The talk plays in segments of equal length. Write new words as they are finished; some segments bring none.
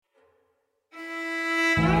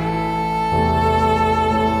Howdy,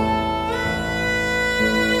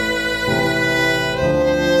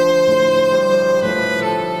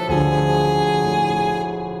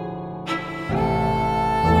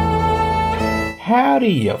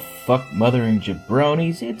 you fuck-mothering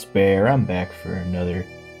jabronis. It's Bear. I'm back for another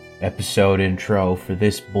episode intro for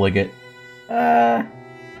this Bliggett.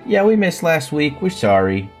 Yeah, we missed last week. We're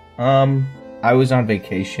sorry. I was on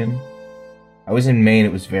vacation. I was in Maine.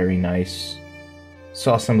 It was very nice.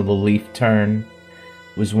 Saw some of the leaf turn.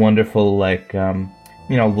 It was wonderful, like,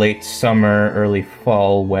 late summer, early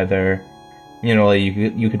fall weather. Like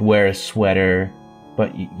you could wear a sweater,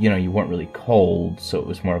 but, you weren't really cold, so it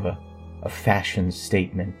was more of a fashion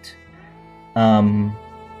statement. There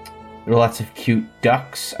were lots of cute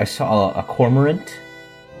ducks. I saw a cormorant.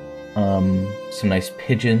 Some nice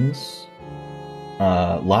pigeons.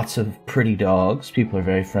 Lots of pretty dogs. People are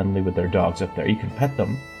very friendly with their dogs up there. You can pet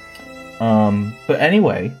them. But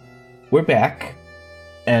anyway, we're back,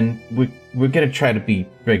 and we're gonna try to be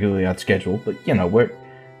regularly on schedule. But we're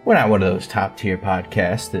not one of those top tier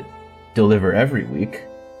podcasts that deliver every week.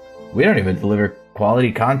 We don't even deliver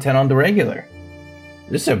quality content on the regular.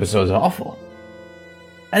 This episode's awful.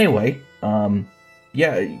 Anyway,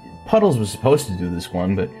 Puddles was supposed to do this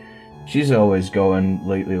one, but she's always going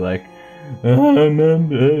lately like,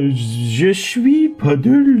 Je suis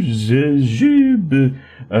Puddles.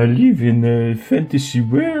 I live in a fantasy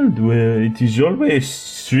world where it is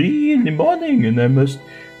always 3 in the morning and I must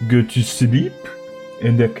go to sleep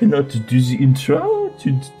and I cannot do the intro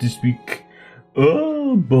to this week.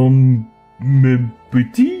 Oh, bon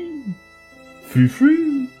petit,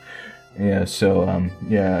 frou. Yeah, so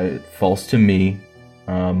it falls to me.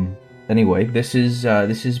 Anyway, this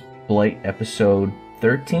is Blight episode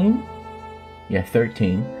 13. Yeah,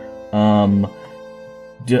 13.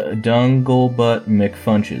 Dunglebutt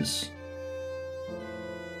McFunches.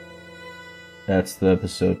 That's the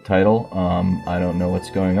episode title. I don't know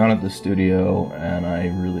what's going on at the studio, and I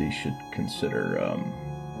really should consider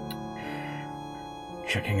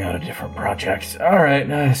checking out a different project. Alright,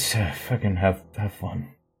 let's fucking have fun.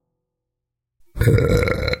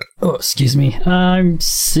 Oh, excuse me. I'm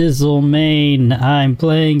Sizzlemane. I'm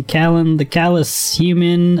playing Callan the Callous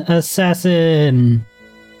Human Assassin.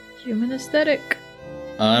 Human aesthetic.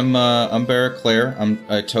 I'm Barrack Claire.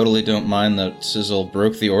 I totally don't mind that Sizzle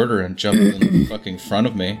broke the order and jumped in the fucking front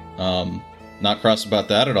of me. Not cross about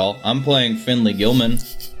that at all. I'm playing Finley Gilman,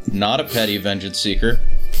 not a petty vengeance seeker.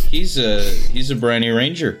 He's a briny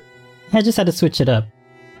ranger. I just had to switch it up.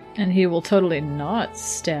 And he will totally not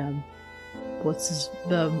stab.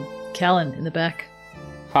 Callan in the back.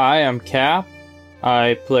 Hi, I'm Cap.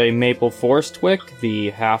 I play Maple Forstwick,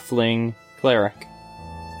 the halfling cleric.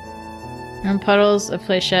 I'm Puddles. I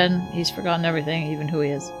play Shen. He's forgotten everything, even who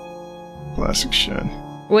he is. Classic Shen.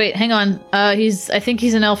 Wait, hang on. I think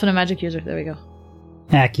he's an elf and a magic user. There we go.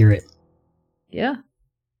 Accurate. Yeah.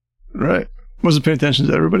 Right. Wasn't paying attention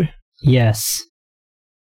to everybody. Yes.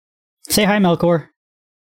 Say hi, Melkor.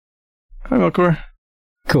 Hi, Melkor.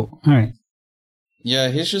 Cool. All right. Yeah,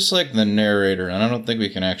 he's just like the narrator, and I don't think we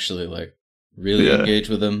can actually really engage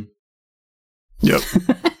with him. Yep.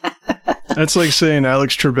 That's like saying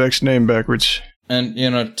Alex Trebek's name backwards. And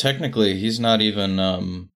technically, he's not even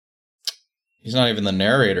the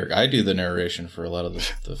narrator. I do the narration for a lot of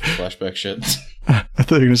the flashback shit. I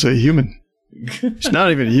thought you were gonna say human. He's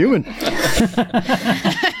not even human.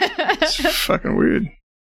 It's fucking weird.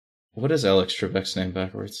 What is Alex Trebek's name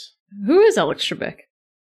backwards? Who is Alex Trebek?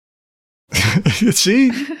 See,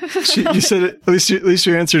 you said it. At least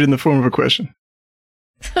you answered in the form of a question.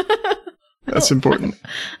 That's important.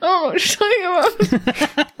 I don't know what you're talking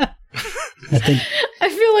about. I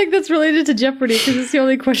feel like that's related to Jeopardy because it's the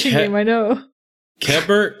only question game I know.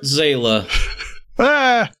 Kebert Zayla.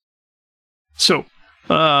 So,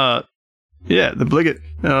 the Bliggett.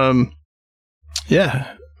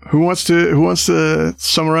 Who wants to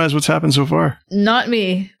summarize what's happened so far? Not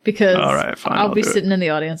me, because all right, fine, I'll be sitting in the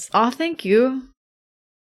audience. Oh, thank you.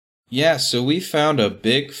 Yeah, so we found a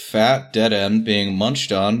big fat dead end being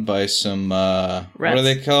munched on by some what are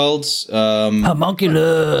they called?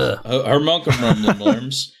 Homuncular.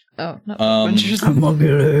 Homunculums. Oh, no.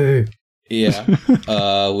 Homuncular. Yeah.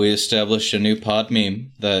 We established a new pod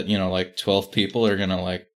meme that 12 people are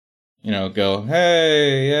gonna go,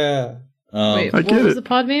 hey, yeah. Wait, what was the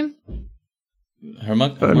pod meme?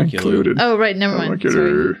 Homuncular. Oh, right, never mind.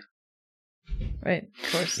 Sorry. Right,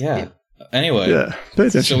 of course. Yeah. Anyway, pay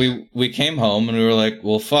attention. So we came home and we were like,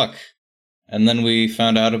 well, fuck. And then we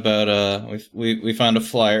found out about we found a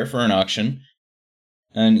flyer for an auction,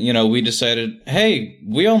 and we decided, hey,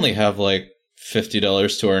 we only have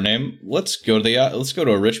 $50 to our name. Let's go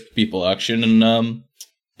to a rich people auction and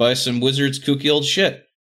buy some wizards kooky old shit.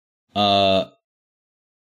 And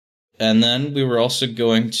then we were also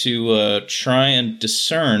going to try and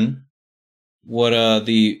discern what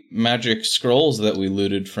the magic scrolls that we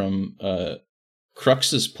looted from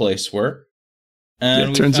Crux's place were.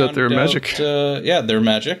 And it turns out they're magic. They're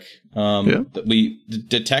magic. We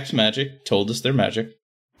detect magic, told us they're magic.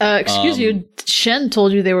 Excuse you, Shen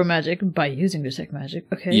told you they were magic by using detect magic.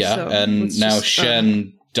 Okay. Yeah, so and now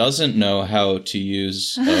Shen doesn't know how to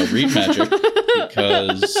use read magic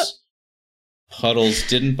because Puddles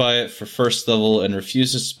didn't buy it for first level and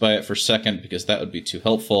refuses to buy it for second because that would be too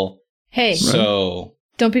helpful. Hey, so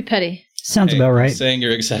don't be petty. Sounds about right. Saying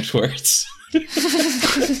your exact words. And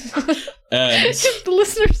the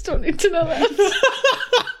listeners don't need to know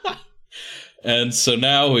that. And so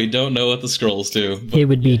now we don't know what the scrolls do. It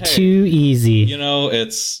would be too easy. You know,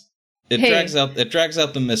 it drags out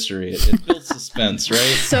the mystery. It builds suspense, right?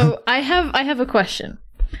 So I have a question.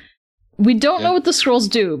 We don't know what the scrolls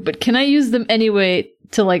do, but can I use them anyway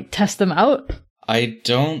to like test them out? I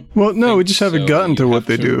don't. Well, no, we just haven't gotten to what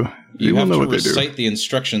they do. You have know to what recite the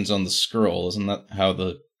instructions on the scroll. Isn't that how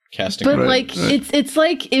the casting? But works? it's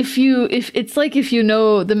like if you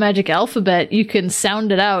know the magic alphabet, you can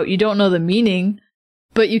sound it out. You don't know the meaning,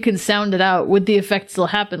 but you can sound it out. Would the effect still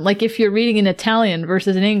happen? Like if you're reading in Italian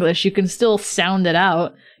versus in English, you can still sound it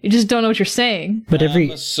out. You just don't know what you're saying. But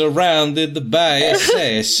I'm surrounded by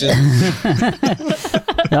assassins.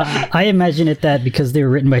 I imagine it that because they were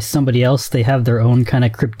written by somebody else, they have their own kind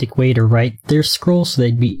of cryptic way to write their scroll, so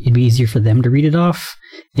it'd be easier for them to read it off.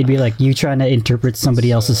 It'd be like you trying to interpret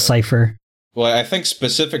somebody else's cipher. Well, I think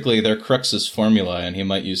specifically they're Crux's formula, and he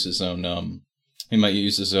might use his own.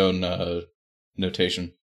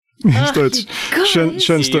 Notation. Shen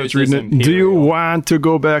starts reading it. Do you want to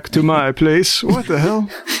go back to my place? What the hell?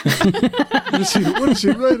 What is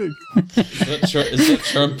he writing? Is that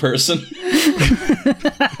Charm Person?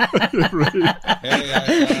 Right. Hey, I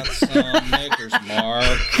got some Maker's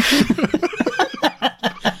Mark.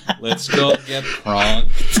 Let's go get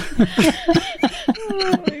pranked.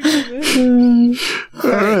 Oh my goodness.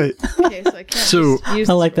 All right. Okay, so I can't just use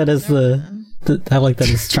I like that as I like that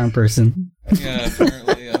as Charm Person. Yeah,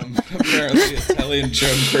 apparently Italian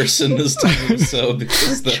Charm Person is time so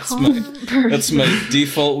because that's my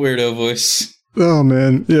default weirdo voice. Oh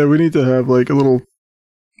man, yeah, we need to have like a little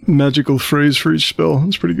magical phrase for each spell.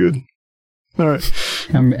 That's pretty good. All right,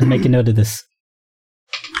 I'm making note of this.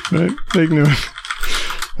 All right, make note.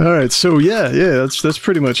 All right, so yeah, that's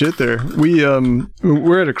pretty much it. There,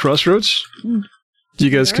 we're at a crossroads. You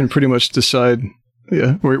guys can pretty much decide,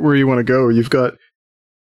 where you want to go. You've got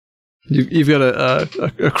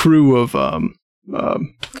a crew of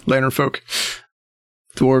lantern folk,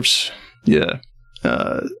 dwarves,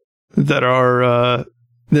 that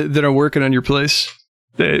are working on your place.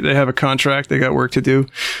 They have a contract. They got work to do.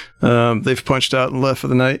 They've punched out and left for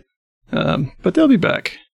the night, but they'll be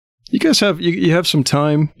back. You guys have you have some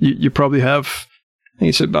time. You probably have, I think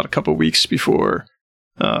you said about a couple of weeks before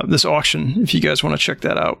this auction, if you guys want to check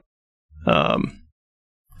that out.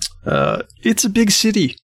 It's a big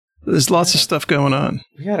city. There's lots of stuff going on.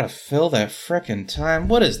 We gotta fill that frickin' time.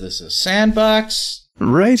 What is this, a sandbox?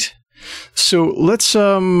 Right? So let's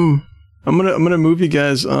I'm gonna move you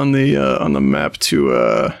guys on the map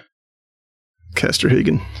to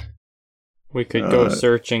Casterhagen. We could go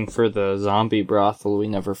searching for the zombie brothel we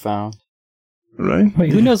never found. Right?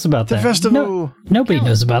 Wait, who knows about the that? festival. Nobody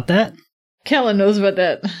knows about that. Callan knows about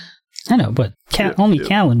that. I know, but only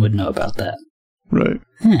Callan would know about that. Right.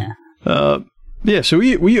 Yeah. So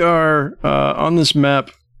we are on this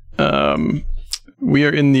map. We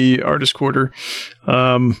are in the artist quarter. We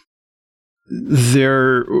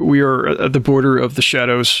are at the border of the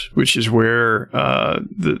shadows, which is where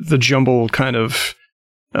the jumble kind of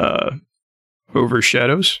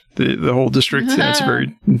overshadows the whole district. And it's a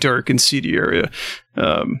very dark and seedy area,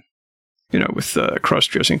 with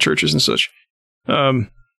cross-dressing churches and such.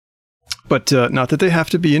 But not that they have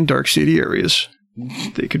to be in dark, seedy areas.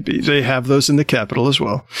 They have those in the capital as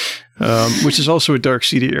well, which is also a dark,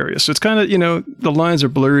 seedy area. So it's kind of, the lines are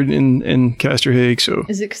blurred in Casterhagen. So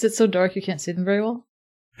is it because it's so dark you can't see them very well?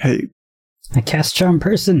 Hey, I cast Charm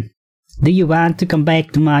Person. Do you want to come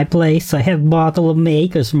back to my place? I have a bottle of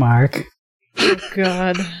Maker's Mark. Oh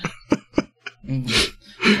God.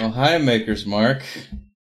 Oh, hi, Maker's Mark.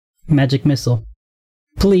 Magic missile.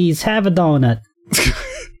 Please have a donut.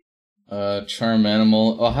 Charm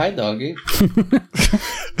animal. Oh, hi, doggy.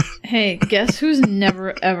 Hey, guess who's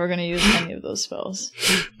never ever gonna use any of those spells?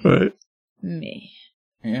 Right. Me.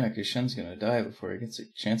 Yeah, because Shen's gonna die before he gets a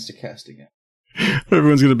chance to cast again.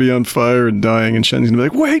 Everyone's going to be on fire and dying, and Shen's going to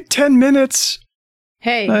be like, wait 10 minutes!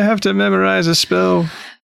 Hey, I have to memorize a spell.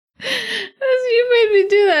 you made me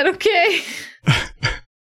do that, okay?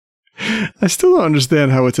 I still don't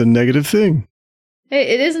understand how it's a negative thing. Hey,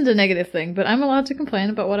 it isn't a negative thing, but I'm allowed to complain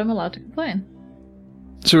about what I'm allowed to complain.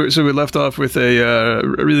 So we left off with a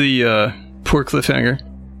really poor cliffhanger,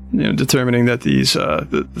 determining that these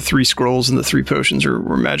the 3 scrolls and the 3 potions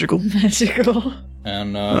were magical. Magical.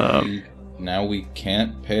 And now we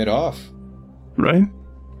can't pay it off. Right?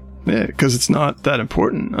 Yeah, because it's not that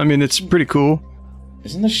important. I mean, it's pretty cool.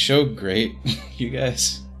 Isn't the show great, you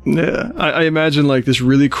guys? Yeah, I imagine like this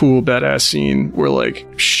really cool badass scene where like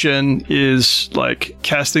Shen is like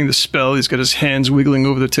casting the spell. He's got his hands wiggling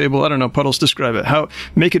over the table. I don't know, Puddles, describe it.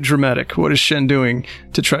 Make it dramatic. What is Shen doing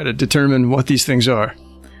to try to determine what these things are?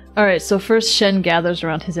 Alright, so first Shen gathers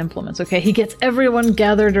around his implements, okay? He gets everyone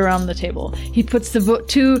gathered around the table. He puts the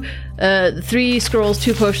 3 scrolls,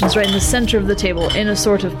 2 potions right in the center of the table in a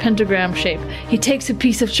sort of pentagram shape. He takes a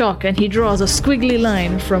piece of chalk and he draws a squiggly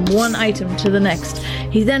line from one item to the next.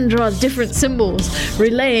 He then draws different symbols,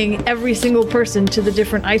 relaying every single person to the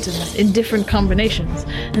different items in different combinations.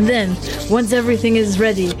 And then, once everything is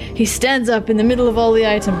ready, he stands up in the middle of all the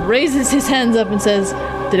items, raises his hands up and says,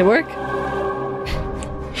 "Did it work?"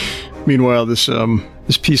 Meanwhile, this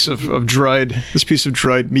piece of dried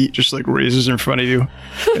meat just like raises in front of you,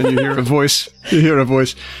 and you hear a voice.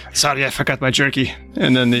 Sorry, I forgot my jerky.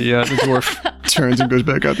 And then the dwarf turns and goes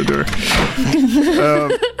back out the door.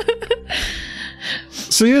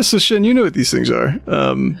 So Shen, you know what these things are.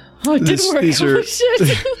 Oh, it did work. Holy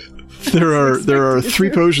shit. There are 3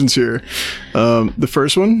 potions here. The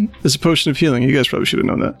first one is a potion of healing. You guys probably should have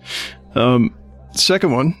known that. The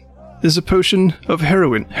second one is a potion of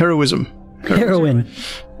heroism. Heroin.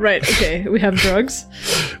 Right, okay, we have drugs.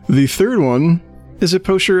 The third one is a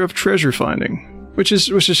potion of treasure finding, which is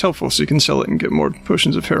helpful, so you can sell it and get more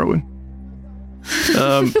potions of heroin.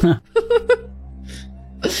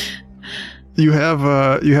 You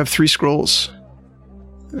have 3 scrolls,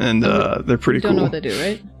 and they're pretty cool. You don't know what they do,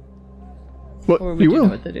 right? What? Or You will. know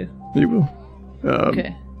what they do? You will.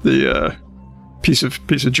 Okay. The piece of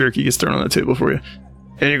jerky gets thrown on the table for you.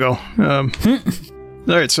 Here you go. All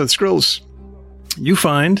right, so the scrolls. You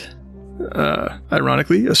find,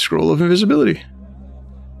 ironically, a scroll of invisibility.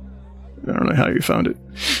 I don't know how you found it.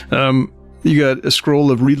 You got a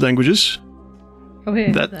scroll of read languages.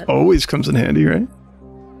 Okay. That always comes in handy, right?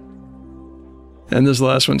 And this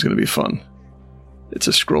last one's going to be fun. It's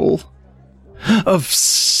a scroll of...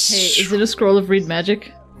 Hey, is it a scroll of read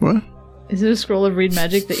magic? What? Is it a scroll of read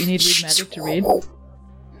magic that you need read magic to read? Oh,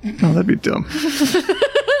 that'd be dumb.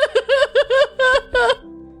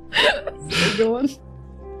 Go on.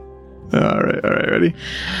 All right, ready?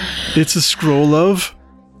 It's a scroll of...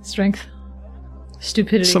 Strength.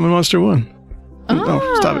 Stupidity. Summon Monster 1.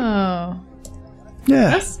 Oh, stop it.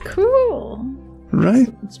 Yeah. That's cool. Right?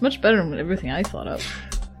 It's much better than everything I thought of.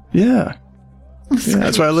 Yeah.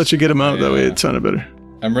 That's why I let you get them out. That way it sounded better.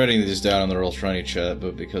 I'm writing these down in the Roll20 chat,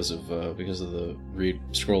 but because of the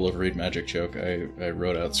scroll of read magic joke, I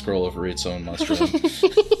wrote out scroll of read summon monster 1.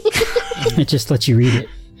 It just lets you read it,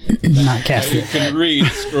 not cast You it. can read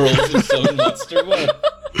scrolls of summon monster 1.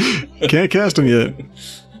 Can't cast them yet.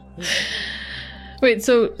 Wait,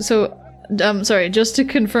 so sorry, just to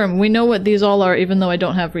confirm, we know what these all are, even though I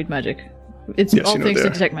don't have read magic. It's Yes, all you know things what they to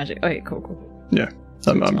are. detect magic. Okay, cool. Yeah,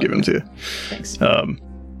 I'm giving them to you. Thanks.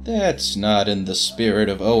 That's not in the spirit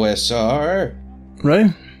of OSR.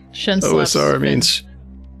 Right? Shen slaps OSR Finn. means,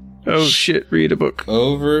 oh shit, read a book.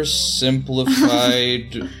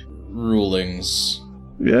 Oversimplified rulings.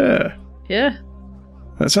 Yeah, Yeah.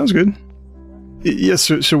 that sounds good. Yes,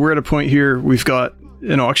 so we're at a point here. We've got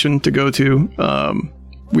an auction to go to.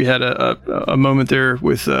 We had a moment there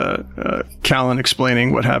with Callan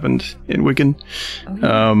explaining what happened in Wiccan.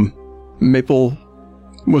 Maple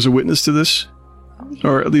was a witness to this,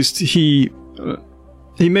 or at least he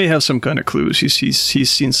may have some kind of clues. He's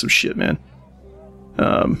seen some shit, man.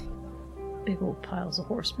 Big old piles of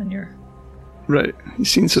horse manure. Right, he's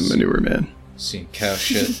seen some manure, man. Seen cow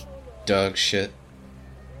shit, dog shit.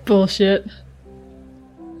 Bullshit.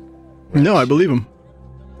 No, I believe him.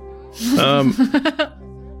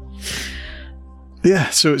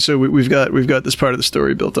 Yeah, so we've got this part of the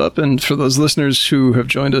story built up, and for those listeners who have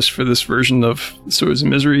joined us for this version of Swords of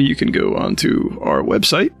Misery, you can go onto our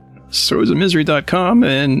website, swordsofmisery.com,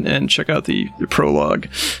 and check out the prologue,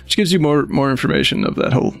 which gives you more information of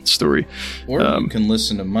that whole story. Or you can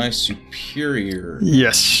listen to my superior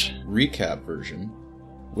Yes. recap version,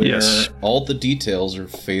 where Yes. all the details are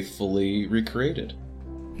faithfully recreated.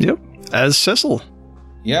 Yep. As Cecil.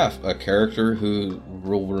 Yeah, a character who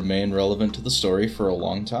will remain relevant to the story for a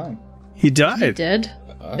long time. He died. Dead.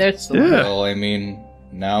 That's the Yeah. Well, I mean,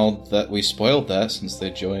 now that we spoiled that since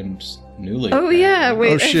they joined newly. Oh yeah,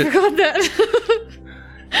 wait, Oh, shit. I forgot that.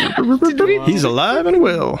 Did we- He's alive and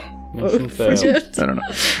well. Mission failed. Shit. I don't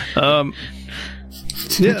know.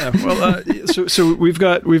 Yeah. Well, so we've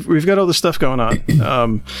got all this stuff going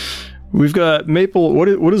on. We've got Maple.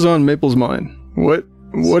 What is on Maple's mind? What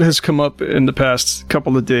has come up in the past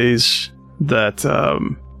couple of days that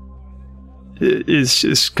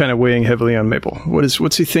is kind of weighing heavily on Maple?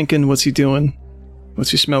 What's he thinking? What's he doing?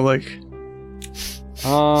 What's he smell like?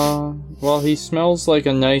 Well, he smells like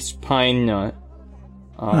a nice pine nut.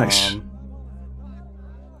 Nice.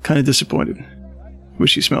 Kind of disappointed.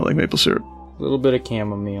 Wish he smelled like maple syrup. A little bit of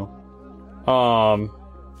chamomile.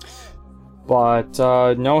 But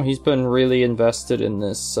no, he's been really invested in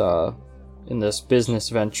this business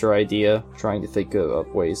venture idea, trying to think of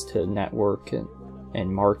ways to network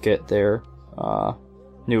and market their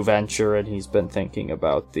new venture, and he's been thinking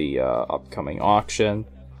about the upcoming auction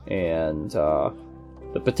and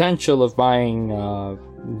the potential of buying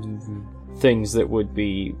things that would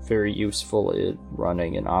be very useful in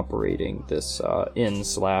running and operating this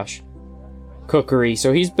inn/cookery.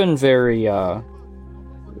 So he's been very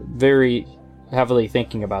heavily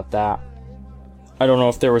thinking about that. I don't know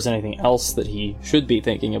if there was anything else that he should be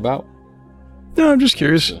thinking about. No, I'm just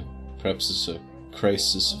curious. Perhaps it's a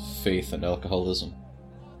crisis of faith and alcoholism.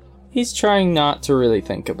 He's trying not to really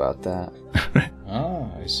think about that. Ah,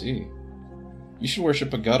 I see. You should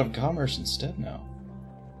worship a god of commerce instead now.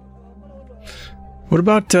 What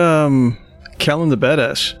about Callan the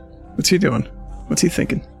Badass? What's he doing? What's he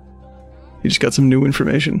thinking? He just got some new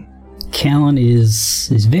information. Callan is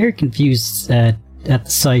very confused at the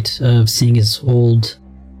sight of seeing his old,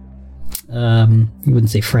 you wouldn't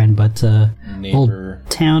say friend, but Neighbor. old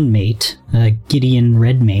town mate, Gideon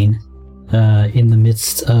Redmayne, in the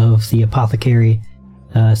midst of the apothecary,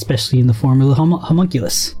 especially in the form of the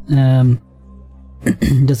homunculus.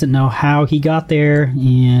 Doesn't know how he got there,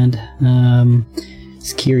 and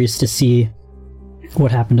is curious to see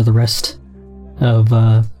what happened to the rest of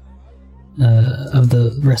the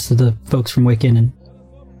folks from Wiccan,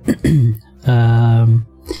 and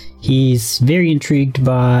he's very intrigued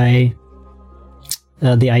by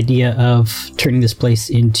the idea of turning this place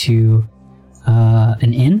into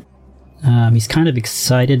an inn. He's kind of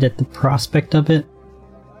excited at the prospect of it,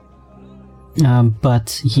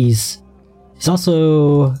 but he's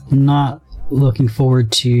also not looking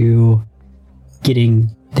forward to getting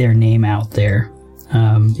their name out there.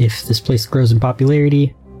 If this place grows in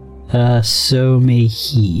popularity, so may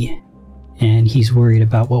he. And he's worried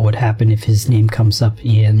about what would happen if his name comes up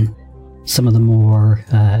in some of the more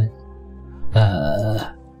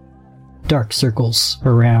dark circles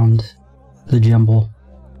around the jumble.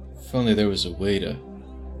 If only there was a way to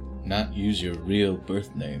not use your real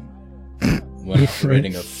birth name when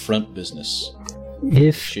operating a front business.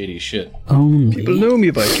 If Shady shit. only. People know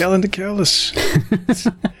me by Callan the Callous.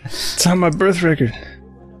 It's on my birth record.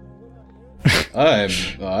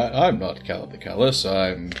 I'm not Callan the Callous.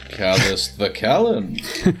 I'm Callus the Callan.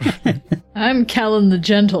 I'm Callan the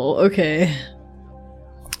Gentle. Okay.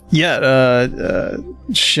 Yeah,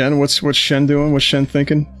 Shen, what's Shen doing? What's Shen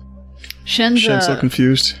thinking? Shen's so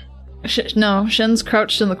confused. Shen's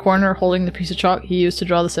crouched in the corner holding the piece of chalk he used to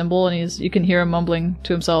draw the symbol, and you can hear him mumbling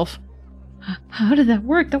to himself. How did that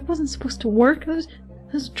work? That wasn't supposed to work. I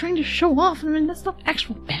was trying to show off. I mean, that's not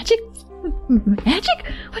actual magic. Magic?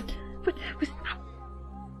 What?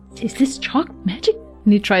 Is this chalk magic?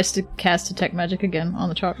 And he tries to cast detect magic again on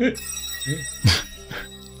the chalk. The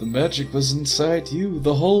magic was inside you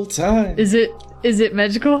the whole time. Is it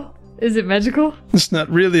magical? Is it magical? It's not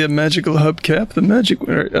really a magical hubcap. The magic,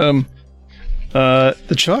 the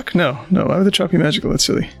chalk? No. Why would the chalk be magical? That's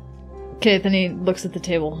silly. Okay, then he looks at the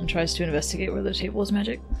table and tries to investigate whether the table is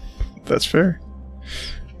magic. That's fair.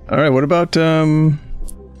 All right. What about Finley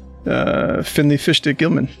Fishstick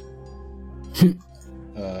Gilman?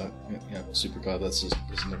 Yeah, Super God, that's his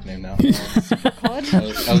nickname now.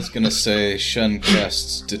 I was gonna say Shen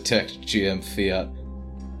casts Detect GM Fiat.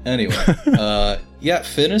 Anyway, yeah,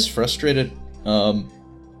 Finn is frustrated.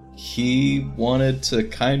 He wanted to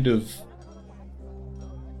kind of,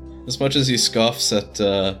 as much as he scoffs at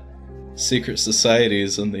secret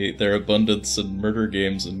societies and their abundance and murder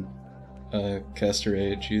games and Caster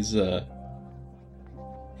Age,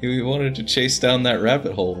 he wanted to chase down that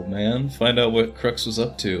rabbit hole, man. Find out what Crux was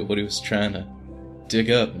up to, what he was trying to dig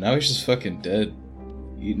up. Now he's just fucking dead.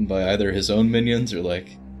 Eaten by either his own minions or,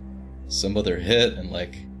 like, some other hit. And,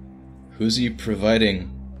 like, who's he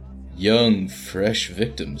providing young, fresh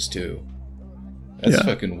victims, too. That's Yeah.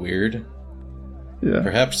 fucking weird. Yeah.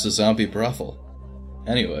 Perhaps the zombie brothel.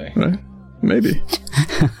 Anyway. Right? Maybe.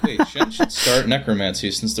 Wait, Shen should start necromancy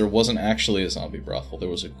since there wasn't actually a zombie brothel. There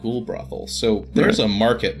was a ghoul brothel. So there's a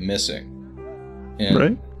market missing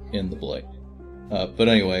in the Blight. But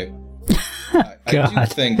anyway, I do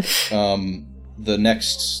think the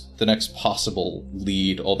next possible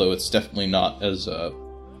lead, although it's definitely not as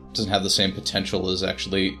doesn't have the same potential as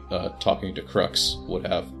actually talking to Crux would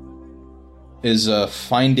have, is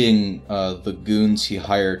finding the goons he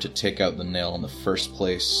hired to take out the nail in the first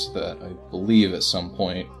place that I believe at some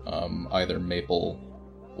point either Maple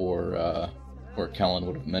or Callan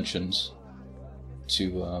would have mentioned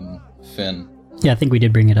to Finn. Yeah, I think we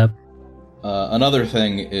did bring it up. Another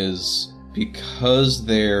thing is, because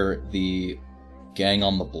they're the gang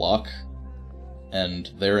on the block and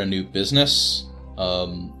they're a new business,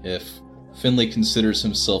 if Finley considers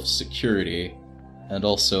himself security and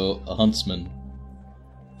also a huntsman,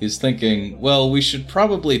 he's thinking, well, we should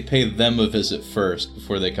probably pay them a visit first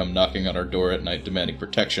before they come knocking on our door at night demanding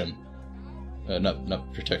protection.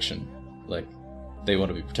 Not protection. Like, they want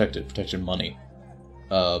to be protected money.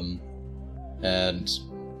 And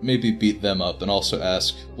maybe beat them up and also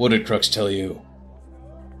ask, what did Crux tell you?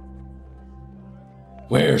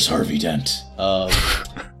 Where's Harvey Dent?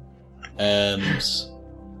 And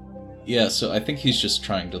yeah, so I think he's just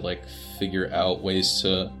trying to like figure out ways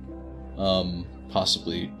to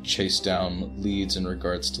possibly chase down leads in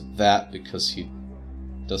regards to that, because he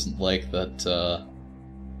doesn't like that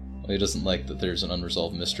there's an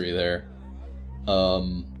unresolved mystery there.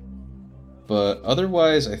 But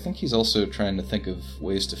otherwise, I think he's also trying to think of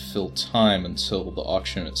ways to fill time until the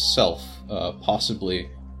auction itself, possibly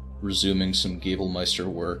resuming some Gabelmeister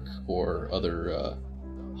work or other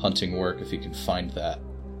hunting work if he can find that,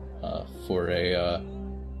 for a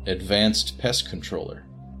advanced pest controller.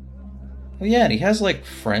 Oh yeah, and he has like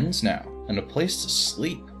friends now and a place to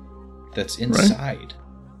sleep that's inside. Right.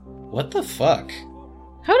 What the fuck?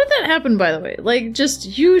 How did that happen, by the way? Like,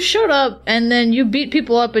 just you showed up and then you beat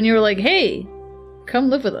people up and you were like, hey,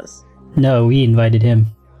 come live with us. No, we invited him.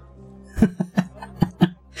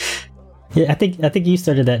 Yeah, I think you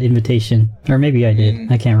started that invitation. Or maybe I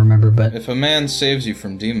did. I can't remember, but if a man saves you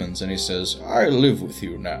from demons and he says, I live with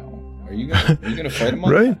you now, are you gonna fight him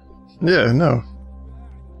on right? That? Yeah, no.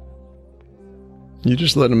 You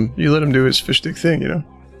just let him do his fish stick thing, you know?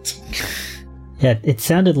 Yeah, it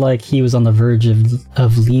sounded like he was on the verge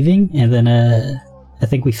of leaving, and then I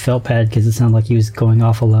think we felt bad because it sounded like he was going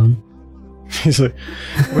off alone. He's like,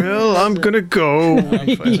 well, I'm gonna go.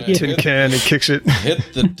 Tin can and kicks it.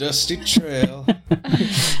 Hit the dusty trail.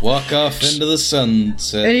 Walk off into the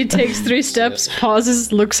sunset. And he takes 3 steps,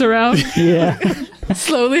 pauses, looks around. Yeah.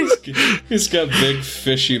 Slowly. He's got big,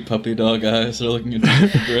 fishy puppy dog eyes that are looking in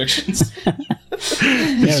different directions.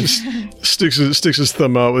 He just sticks his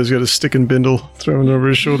thumb out. He's got a stick and bindle thrown over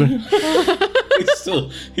his shoulder.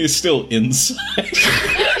 He's still inside.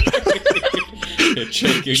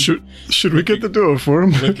 Checking. Should we get the door for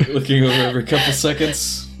him? Looking over every couple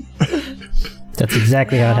seconds. That's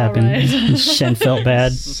exactly how it happened. Right. Shen felt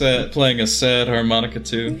bad. Playing a sad harmonica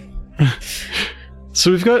tune.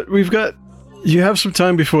 So we've got. You have some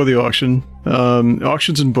time before the auction.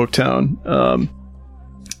 Auction's in Booktown.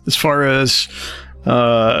 As far as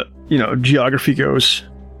geography goes,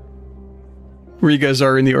 where you guys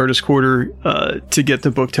are in the artist quarter, to get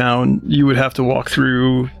to Booktown, you would have to walk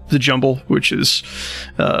through the Jumble, which is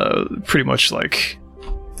pretty much like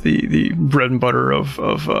the bread and butter of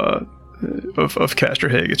Castor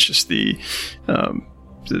Hague. It's just the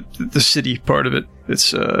city part of it.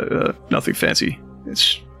 It's nothing fancy.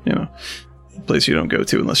 It's a place you don't go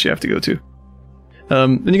to unless you have to go to.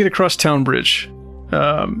 Then you get across Town Bridge.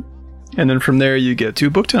 And then from there you get to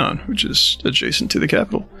Booktown, which is adjacent to the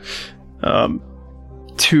capital. I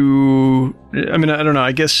don't know,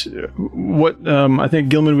 I guess I think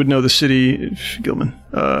Gilman would know the city.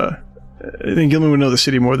 I think Gilman would know the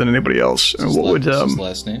city more than anybody else. What's his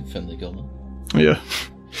last name? Finley Gilman. Yeah.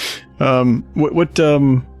 I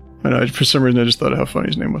know, for some reason I just thought of how funny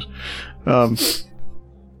his name was.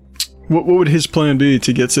 What would his plan be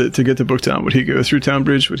to get to Booktown? Would he go through Town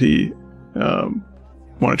Bridge? Would he want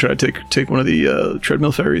to try to take one of the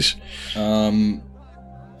treadmill ferries?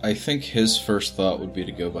 I think his first thought would be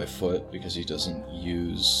to go by foot, because he doesn't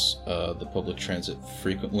use the public transit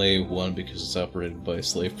frequently. 1, because it's operated by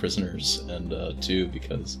slave prisoners, and 2,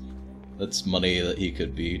 because that's money that he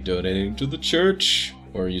could be donating to the church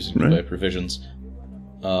or using to buy provisions.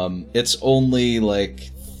 It's only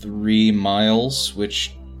like 3 miles,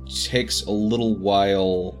 which takes a little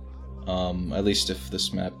while At least if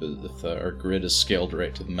this map, if our grid is scaled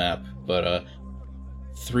right to the map. But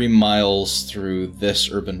 3 miles through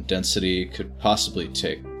this urban density could possibly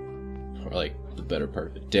take like the better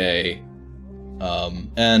part of a day.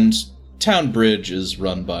 And Town Bridge is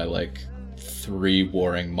run by like 3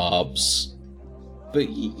 warring mobs. But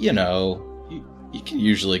you know, you can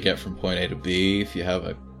usually get from point A to B if you have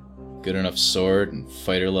a good enough sword and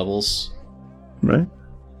fighter levels. Right.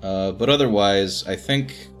 But otherwise, I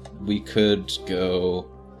think we could go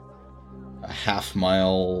a half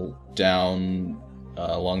mile down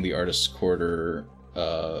along the Artist's Quarter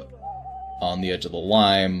on the edge of the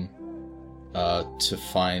Lime to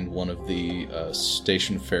find one of the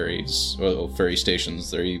station ferries, or ferry stations.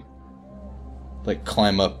 There you like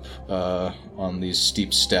climb up on these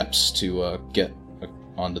steep steps to get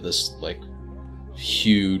onto this like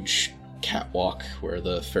huge catwalk where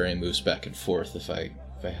the ferry moves back and forth. If I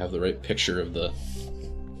have the right picture of the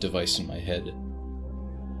device in my head.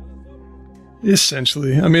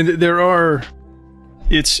 Essentially, I mean, there are.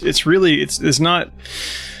 It's really not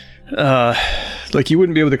like you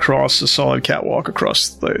wouldn't be able to cross a solid catwalk across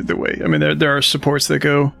the way. I mean, there are supports that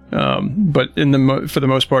go, but for the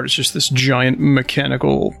most part, it's just this giant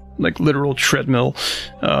mechanical, like literal treadmill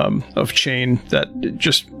of chain that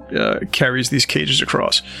just carries these cages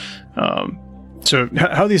across. So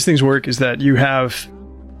how these things work is that you have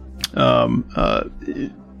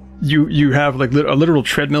you have like a literal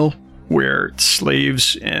treadmill where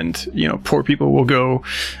slaves and poor people will go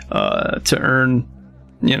to earn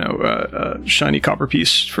a shiny copper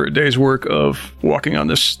piece for a day's work of walking on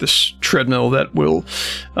this treadmill that will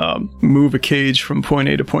move a cage from point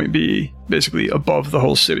A to point B, basically above the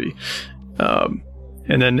whole city.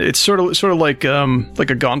 And then it's sort of like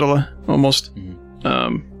a gondola almost.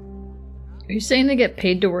 Are you saying they get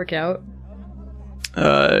paid to work out?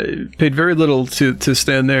 Paid very little to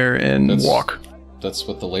stand there and walk. That's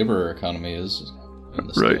what the labor economy is in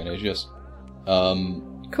this right. day and age, yes.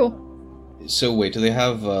 Cool. So wait, do they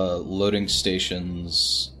have loading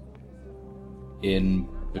stations in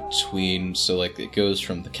between? So like it goes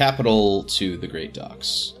from the capital to the Great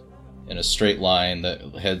Docks in a straight line that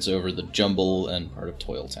heads over the Jumble and part of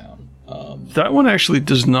Toil Town. That one actually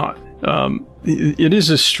does not. It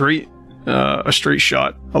is a straight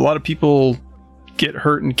shot. A lot of people get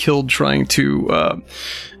hurt and killed trying to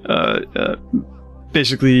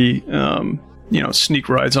basically sneak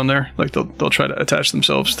rides on there. Like they'll try to attach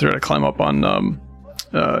themselves, try to climb up on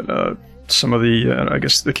some of the I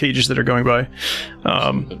guess the cages that are going by.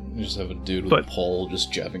 You just have a dude with a pole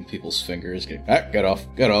just jabbing people's fingers, getting, get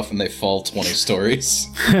off, and they fall 20 stories.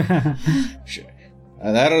 Sure.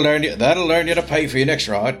 That'll learn you to pay for your next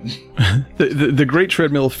ride. The Great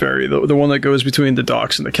Treadmill Ferry, the one that goes between the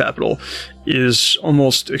docks and the capital, is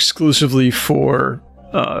almost exclusively for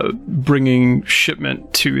bringing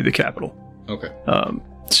shipment to the capital. Okay.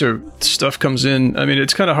 So stuff comes in. I mean,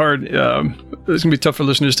 it's kind of hard. It's gonna be tough for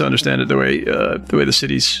listeners to understand it the way the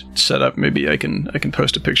city's set up. Maybe I can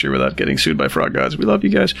post a picture without getting sued by Frog Gods. We love you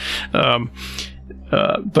guys.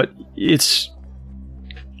 But it's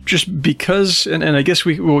just because, and I guess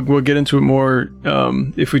we'll get into it more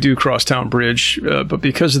if we do cross Town Bridge. But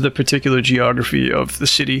because of the particular geography of the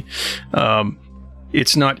city,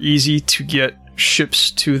 it's not easy to get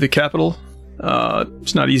ships to the capital.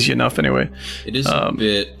 It's not easy enough anyway. It is a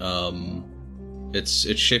bit. It's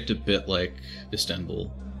shaped a bit like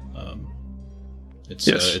Istanbul. It's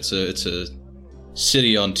a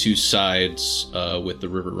city on 2 sides with the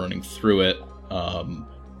river running through it.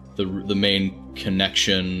 The main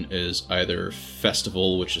connection is either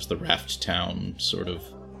Festival, which is the raft town, sort of,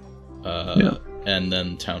 and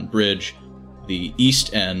then Town Bridge. The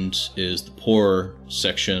east end is the poor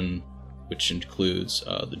section, which includes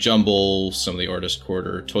the Jumble, some of the Artist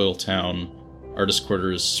Quarter, Toil Town. Artist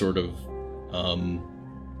Quarter is sort of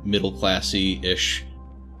middle-classy-ish.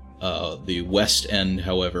 The west end,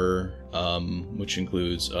 however, which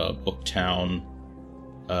includes Booktown,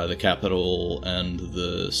 the capital, and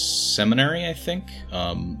the seminary, I think.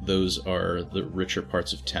 Those are the richer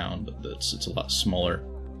parts of town, but it's a lot smaller.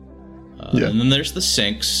 And then there's the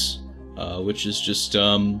Sinks, which is just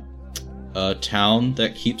a town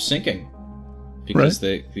that keeps sinking. Because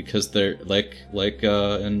they're like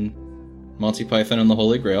in Monty Python and the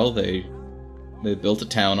Holy Grail, they built a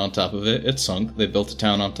town on top of it, it sunk. They built a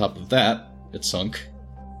town on top of that, it sunk.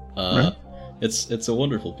 It's a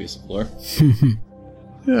wonderful piece of lore.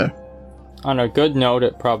 Yeah. On a good note,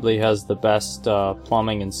 it probably has the best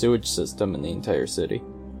plumbing and sewage system in the entire city.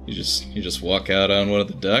 You just walk out on one of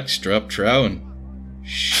the docks, drop trow, and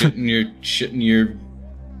shit in your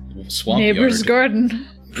swamp neighbor's yard. garden.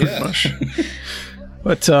 Yeah.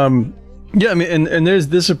 But yeah, I mean, and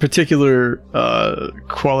there's a particular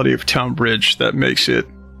quality of Town Bridge that makes it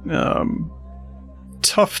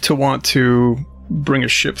tough to want to bring a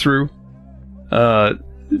ship through.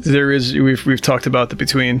 There is we've talked about the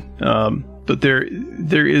between, but there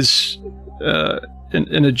is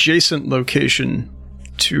an adjacent location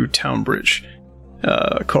to Town Bridge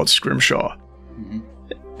called Scrimshaw,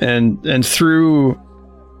 and through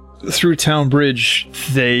Town Bridge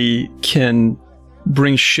they can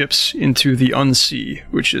bring ships into the Unsea,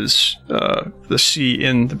 which is the sea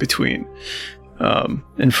in the between,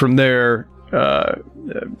 and from there. I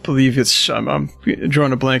believe it's I'm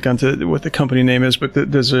drawing a blank onto what the company name is, but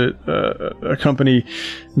there's a company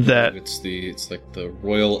that it's like the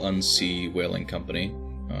Royal Unsea Whaling Company.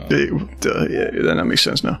 Yeah, that makes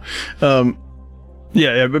sense now.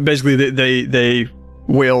 Yeah, but basically they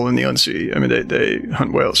whale in the Unsea. I mean, they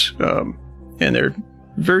hunt whales, and they're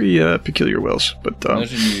very peculiar whales. But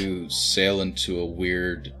imagine you sail into a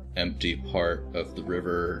weird, empty part of the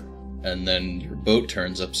river, and then your boat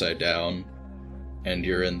turns upside down. And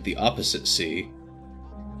you're in the opposite sea,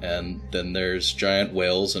 and then there's giant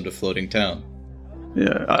whales and a floating town.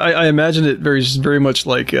 Yeah, I imagine it very much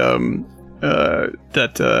like that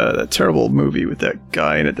terrible movie with that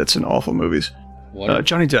guy in it. That's in awful movies. What?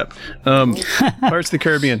 Johnny Depp, Pirates of the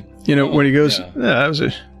Caribbean. You know when he goes, that was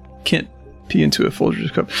a can't pee into a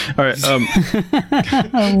Folgers cup. All right.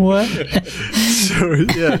 What? So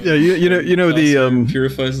yeah, you know the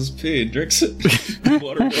purifies his pee and drinks it.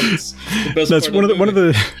 Water bottles. That's one of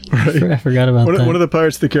the right. I forgot about that. One of the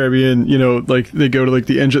Pirates of the Caribbean. You know, like they go to like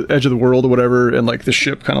the edge of the world or whatever, and like the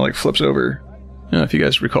ship kind of like flips over. I don't know if you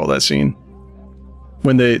guys recall that scene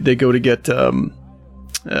when they go to get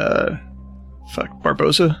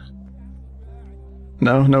Barbossa.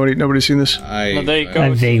 No, nobody's seen this. I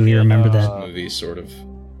vaguely remember that movie, sort of.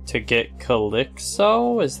 To get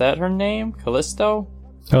Calypso, is that her name? Callisto?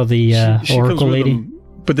 Oh, the she Oracle lady. Them,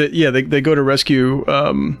 but they go to rescue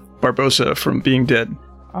Barbossa from being dead.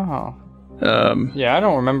 Oh. Yeah, I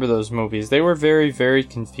don't remember those movies. They were very, very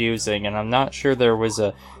confusing, and I'm not sure there was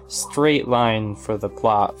a straight line for the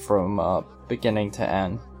plot from beginning to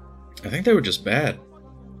end. I think they were just bad.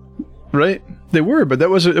 Right? They were, but it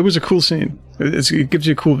was a cool scene. It gives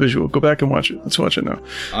you a cool visual. Go back and watch it. Let's watch it now.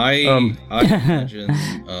 I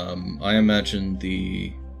imagine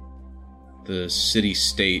the city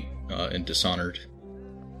state in Dishonored.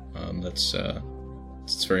 That's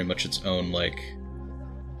it's very much its own like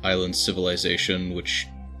island civilization, which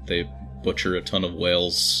they butcher a ton of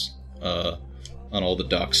whales on all the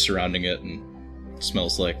docks surrounding it, and it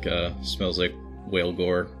smells like whale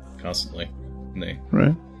gore constantly. And they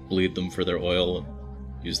bleed them for their oil and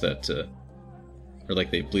use that to, or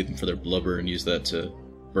like they bleed them for their blubber and use that to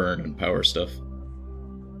burn and power stuff.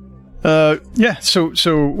 Yeah. So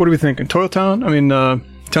what are we thinking? Toil Town? I mean,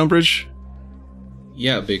 Town Bridge?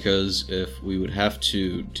 Yeah, because if we would have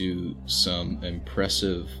to do some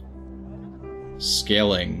impressive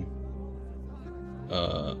scaling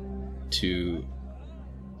to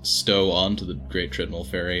stow onto the Great Treadmill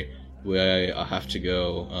Ferry, we have to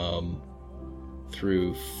go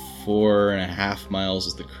through 4.5 miles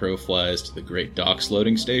as the crow flies to the Great Docks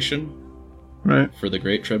loading station. Right. For the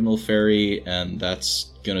Great Treadmill Ferry, and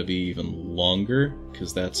that's gonna be even longer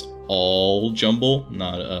because that's all jumble,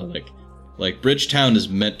 not like Bridgetown is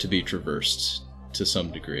meant to be traversed to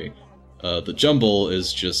some degree. The jumble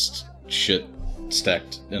is just shit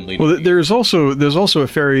stacked and leading. Well, there's also a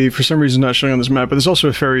ferry, for some reason not showing on this map, but there's also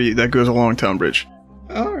a ferry that goes along Town Bridge.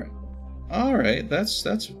 All right, that's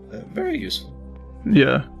very useful.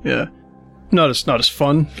 Yeah. Not as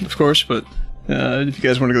fun, of course, but if you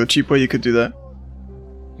guys want to go the cheap way, you could do that.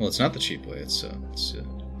 Well, it's not the cheap way. It's you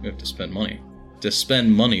have to spend money. To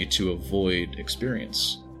spend money to avoid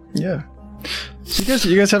experience. Yeah. So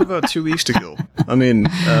you guys have about 2 weeks to kill. I mean,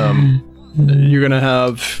 you're gonna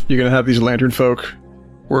have these lantern folk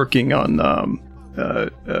working on I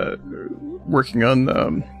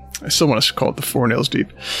still want to call it the Four Nails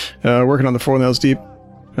Deep. Working on the Four Nails Deep.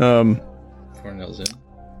 4 nails in.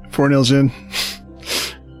 4 nails in.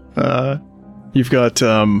 You've got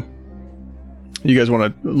you guys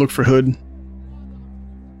want to look for Hood?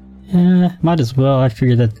 Might as well. I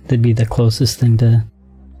figured that'd be the closest thing to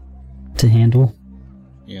handle.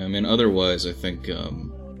 Yeah, I mean, otherwise, I think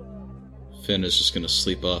Finn is just going to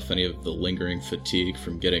sleep off any of the lingering fatigue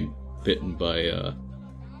from getting bitten by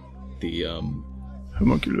the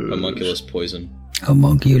homunculus poison.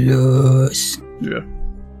 Homunculus. Yeah.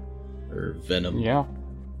 Or venom. Yeah.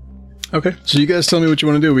 Okay, so you guys tell me what you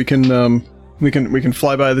want to do. We can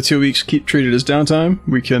fly by the 2 weeks, treat it as downtime.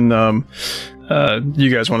 We can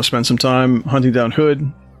You guys want to spend some time hunting down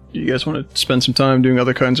Hood? You guys want to spend some time doing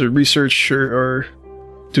other kinds of research or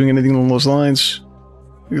doing anything along those lines?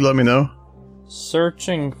 You let me know.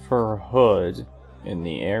 Searching for Hood in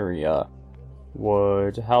the area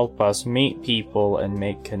would help us meet people and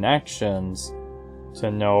make connections to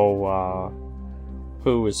know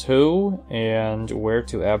who is who and where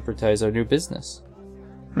to advertise our new business.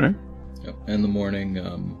 Right. Yep. In the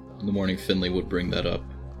morning, Finley would bring that up.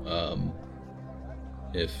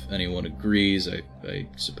 If anyone agrees, I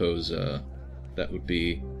suppose that would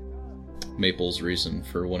be Maple's reason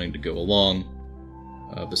for wanting to go along,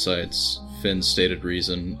 besides Finn's stated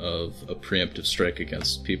reason of a preemptive strike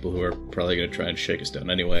against people who are probably going to try and shake us down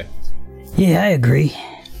anyway. Yeah, I agree.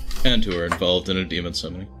 And who are involved in a demon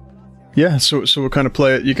summoning. Yeah, so we'll kind of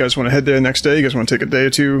play it. You guys want to head there next day? You guys want to take a day or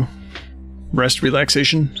two? Rest,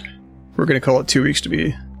 relaxation? We're going to call it 2 weeks to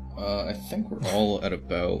be... I think we're all at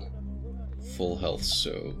about full health,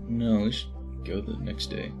 so no, we should go the next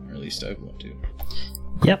day, or at least I want to.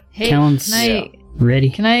 Yep. Hey, Callan's ready.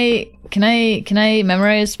 Can I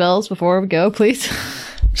memorize spells before we go, please?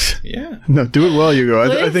 Yeah. No, do it while you go.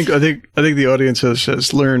 I Please? think the audience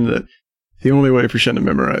has learned that the only way for Shen to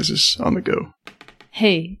memorize is on the go.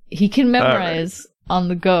 Hey, he can memorize on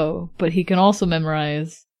the go, but he can also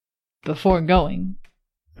memorize before going.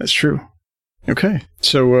 That's true. Okay,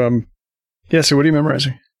 so so what are you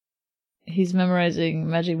memorizing? He's memorizing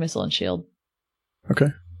Magic Missile and Shield, Okay,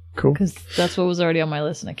 cool. because that's what was already on my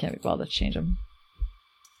list, and I can't be bothered to change them.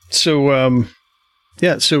 So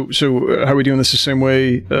so how are we doing this the same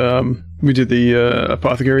way we did the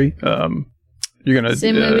apothecary? You're gonna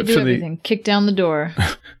Same way we do Finley- everything. Kick down the door.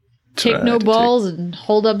 Take I no had to balls and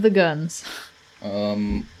hold up the guns.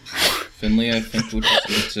 Finley, I think we just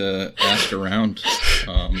need to ask around.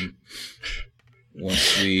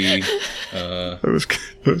 Once we, That was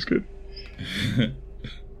good.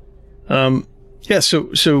 I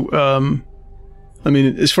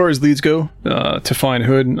mean, as far as leads go, to find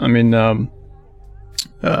Hood, I mean,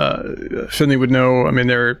 Finley would know. I mean,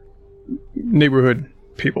 they're neighborhood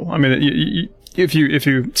people. I mean, if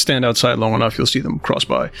you stand outside long enough, you'll see them cross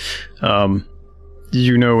by.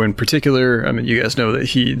 You know, in particular, I mean, you guys know that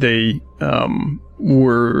they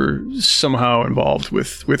were somehow involved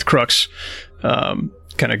with Crux, kind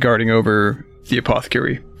of guarding over the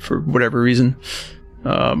apothecary for whatever reason.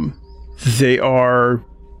 They're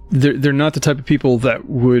not the type of people that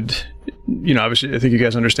would, you know, obviously I think you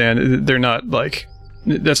guys understand, they're not like,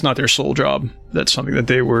 that's not their sole job. That's something that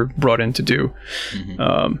they were brought in to do.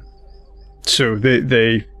 Mm-hmm. So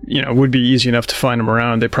they, you know, would be easy enough to find them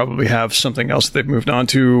around. They probably have something else that they've moved on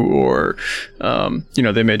to, or, you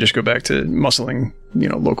know, they may just go back to muscling, you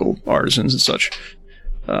know, local artisans and such.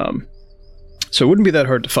 So it wouldn't be that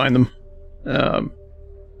hard to find them.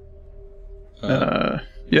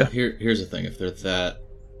 Yeah. Here's the thing: if they're that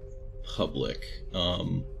public,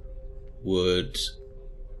 would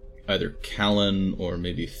either Callan or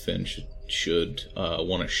maybe Finn should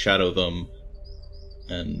want to shadow them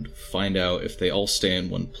and find out if they all stay in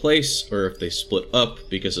one place or if they split up?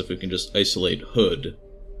 Because if we can just isolate Hood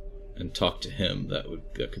and talk to him, that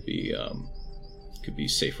could be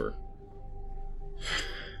safer.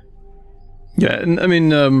 Yeah, and I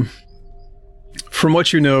mean, from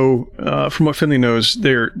what you know, from what Finley knows,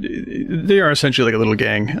 they are essentially like a little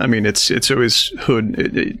gang. I mean, it's always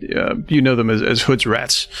Hood. You know them as Hood's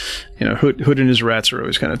rats. You know, Hood and his rats are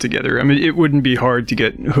always kind of together. I mean, it wouldn't be hard to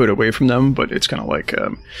get Hood away from them, but it's kind of like,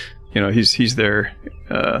 you know, he's their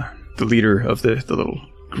the leader of the little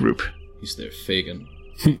group. He's their Fagin.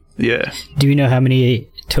 Yeah. Do you know how many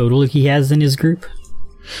total he has in his group?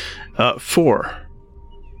 4.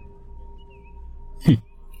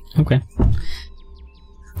 Okay.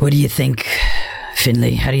 What do you think,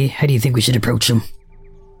 Finley? How do you think we should approach them?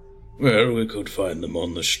 Well, we could find them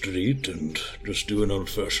on the street and just do an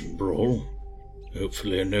old-fashioned brawl.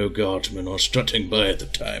 Hopefully no guardsmen are strutting by at the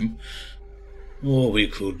time. Or we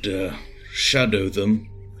could shadow them,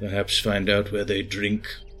 perhaps find out where they drink,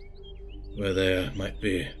 where they might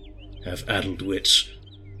have addled wits,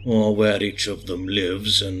 or where each of them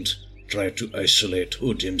lives, and try to isolate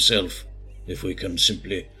Hood himself, if we can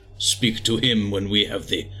simply speak to him when we have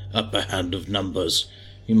the upper hand of numbers.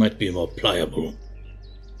 He might be more pliable.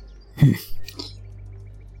 You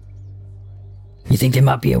think there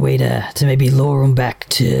might be a way to maybe lure him back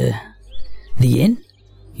to the inn?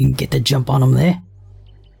 You can get the jump on him there?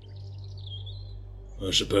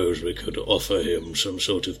 I suppose we could offer him some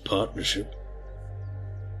sort of partnership.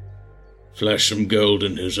 Flash some gold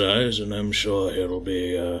in his eyes, and I'm sure he'll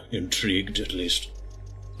be intrigued at least.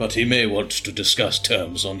 But he may want to discuss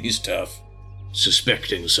terms on his turf,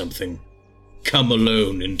 suspecting something. come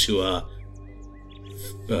alone into our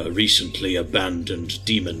recently abandoned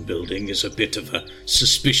demon building is a bit of a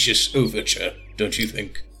suspicious overture, don't you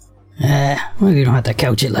think? Well, you don't have to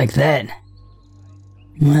couch it like that.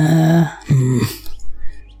 I'm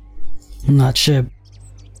not sure.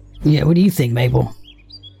 Yeah, what do you think, Maple?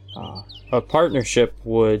 A partnership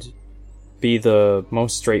would be the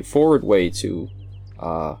most straightforward way to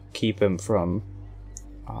keep him from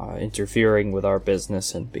interfering with our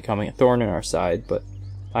business and becoming a thorn in our side, but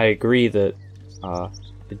I agree that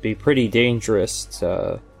it'd be pretty dangerous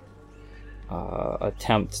to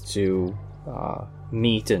attempt to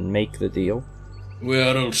meet and make the deal. We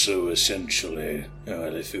are also essentially,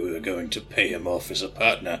 if we were going to pay him off as a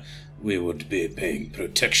partner, we would be paying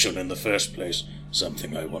protection in the first place,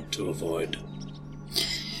 something I want to avoid.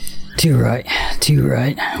 Too right.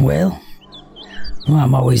 Well,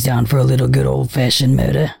 I'm always down for a little good old-fashioned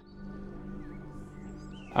murder.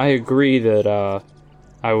 I agree that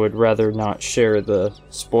I would rather not share the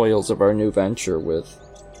spoils of our new venture with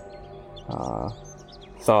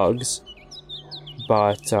thugs,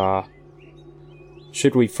 but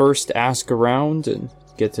should we first ask around and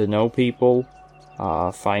get to know people,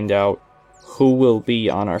 find out who will be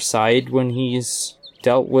on our side when he's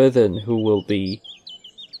dealt with and who will be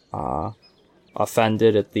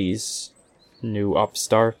offended at these new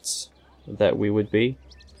upstarts that we would be?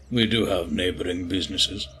 We do have neighboring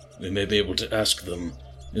businesses. We may be able to ask them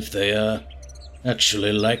if they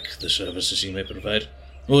actually like the services he may provide,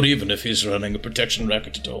 or even if he's running a protection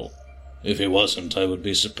racket at all. If he wasn't, I would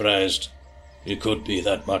be surprised. He could be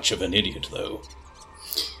that much of an idiot, though.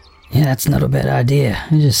 Yeah, that's not a bad idea.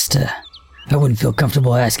 I wouldn't feel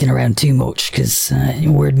comfortable asking around too much, because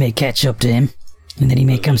word may catch up to him, and then he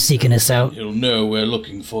may come seeking us out. He'll know we're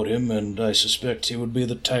looking for him, and I suspect he would be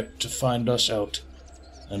the type to find us out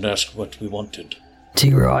and ask what we wanted.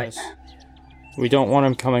 Too right. We don't want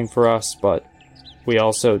him coming for us, but we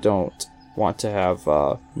also don't want to have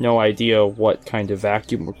no idea what kind of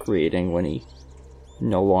vacuum we're creating when he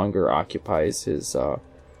no longer occupies his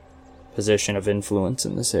position of influence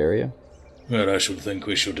in this area. Well, I should think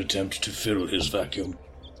we should attempt to fill his vacuum.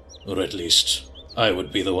 Or at least, I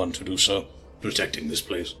would be the one to do so, protecting this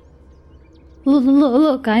place.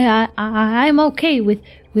 Look, I'm okay with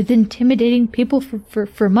intimidating people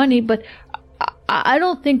for money, but I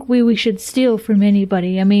don't think we should steal from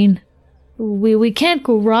anybody. I mean, we can't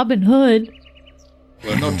go Robin Hood.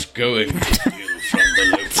 We're not going to steal from the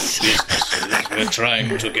local businesses. We're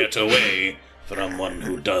trying to get away from one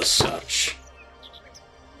who does such.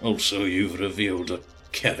 Also, you've revealed a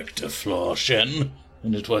character flaw, Shen,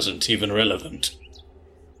 and it wasn't even relevant.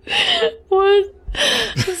 What?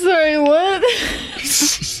 Sorry, what?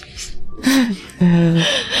 I'm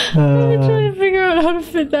trying to figure out how to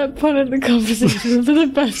fit that pun in the conversation for the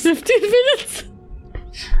past 15 minutes.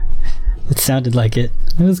 It sounded like it.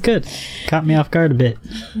 It was good. Caught me off guard a bit.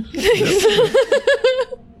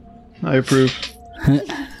 I approve.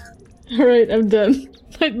 Alright, I'm done.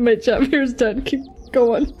 My job here is done. Keep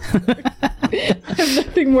going. I have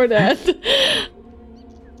nothing more to add.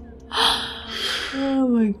 Oh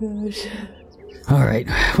my gosh. Alright,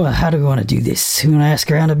 well, how do we want to do this? We want to ask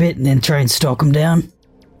around a bit and then try and stalk him down?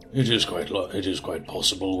 It is quite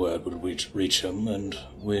possible word would reach him, and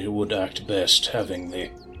we would act best having the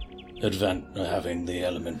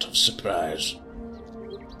element of surprise.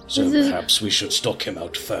 So perhaps we should stalk him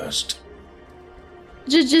out first.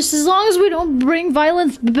 Just as long as we don't bring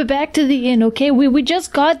violence back to the inn, okay? We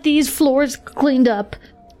just got these floors cleaned up.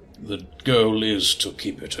 The goal is to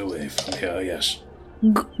keep it away from here, yes.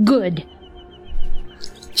 Good.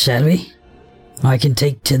 Shall we? I can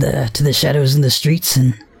take to the shadows in the streets,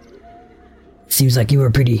 and it seems like you were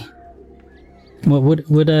pretty. Well,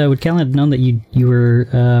 would Callan have known that you were?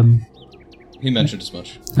 He mentioned as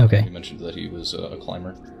much. Okay. He mentioned that he was a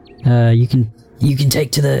climber. You can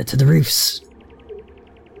take to the roofs.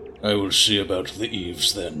 I will see about the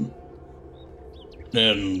eaves then.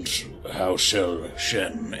 And how shall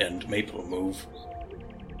Shen and Maple move?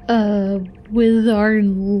 With our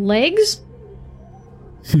legs?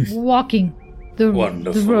 Walking.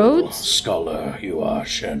 Wonderful the roads? scholar you are,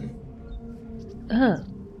 Shen.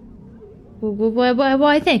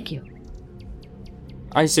 Why, thank you.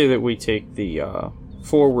 I say that we take the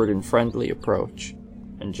forward and friendly approach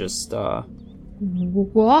and just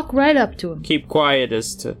Walk right up to him. keep quiet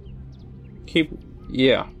as to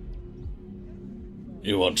yeah.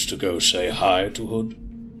 You want to go say hi to Hood?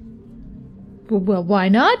 Well, why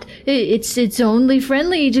not? It's only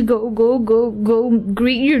friendly to go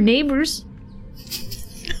greet your neighbors.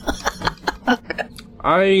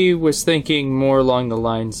 I was thinking more along the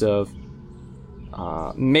lines of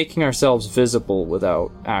making ourselves visible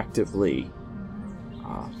without actively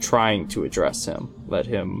trying to address him. Let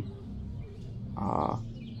him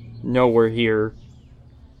know we're here,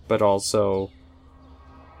 but also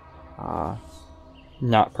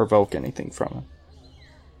not provoke anything from him.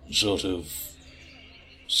 Sort of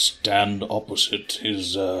stand opposite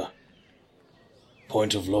his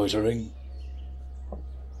point of loitering?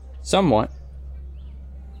 Somewhat.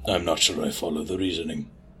 I'm not sure I follow the reasoning.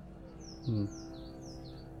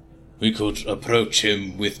 We could approach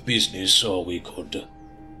him with business, or we could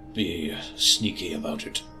be sneaky about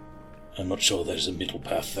it. I'm not sure there's a middle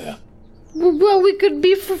path there. Well, we could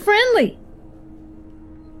be friendly.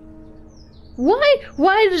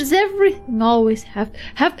 Why does everything always have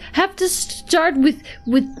to start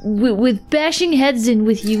with bashing heads in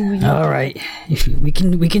with you? All right, we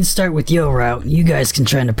can start with your route. You guys can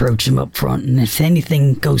try and approach him up front, and if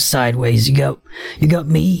anything goes sideways, you got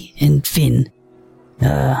me and Finn,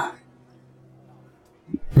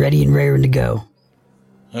 ready and raring to go.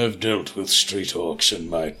 I've dealt with street orcs in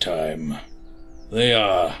my time. They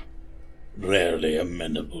are rarely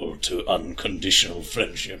amenable to unconditional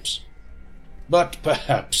friendships. But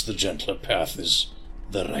perhaps the gentler path is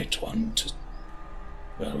the right one to...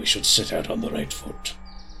 Well, we should set out on the right foot.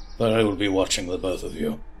 But I will be watching the both of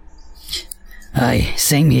you. Aye,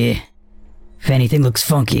 same here. If anything looks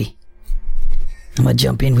funky, I'm gonna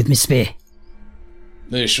jump in with my spear.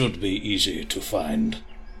 They should be easy to find.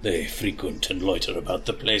 They frequent and loiter about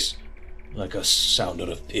the place, like a sounder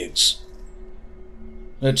of pigs.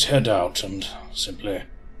 Let's head out and simply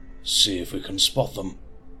see if we can spot them.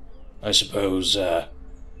 I suppose,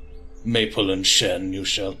 Maple and Shen, you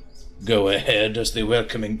shall go ahead as the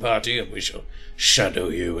welcoming party, and we shall shadow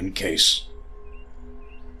you in case.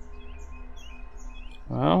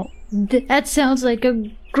 Well, That sounds like a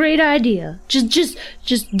great idea. Just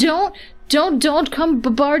don't come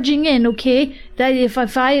barging in, okay? That if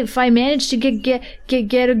I manage to get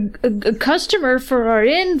a customer for our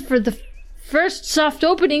inn for the first soft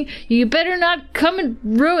opening, you better not come and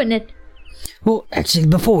ruin it. Well, actually,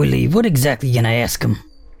 before we leave, what exactly are you gonna ask them?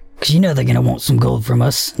 Because you know they're gonna want some gold from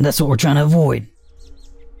us, and that's what we're trying to avoid.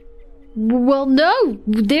 Well, no,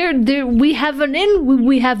 we have an inn,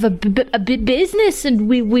 we have a business, and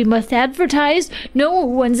we must advertise. No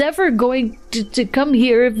one's ever going to come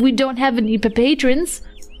here if we don't have any patrons.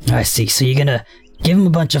 I see, so you're gonna give them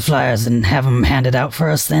a bunch of flyers and have them handed out for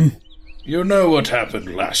us then? You know what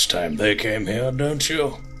happened last time they came here, don't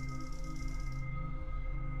you?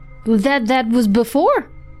 That was before.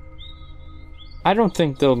 I don't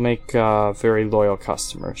think they'll make very loyal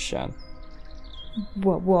customers, Shen.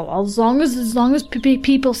 Well, as long as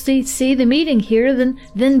people see the meeting here,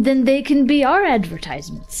 then they can be our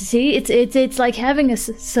advertisements. See, it's like having a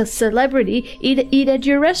celebrity eat at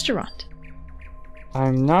your restaurant.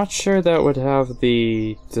 I'm not sure that would have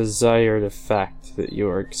the desired effect that you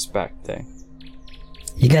are expecting.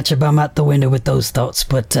 You got your bum out the window with those thoughts,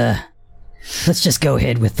 but let's just go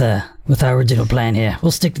ahead with our original plan here.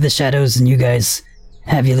 We'll stick to the shadows, and you guys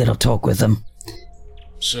have your little talk with them.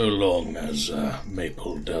 So long as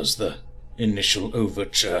Maple does the initial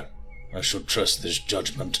overture, I should trust this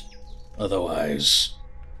judgment. Otherwise...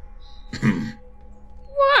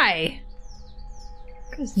 Why?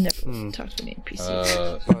 Guys never talk to me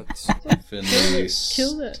NPCs. But Finley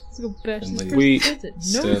Kill that. Let's go bash this Finley We- person.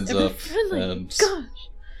 stands ever up friendly. and Gosh.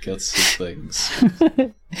 gets his things.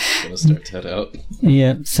 Gonna start to head out.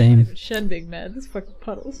 Yeah, same. Shen being mad. This fucking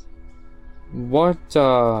puddles. what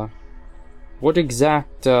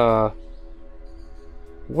exact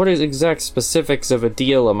specifics of a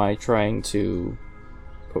deal am I trying to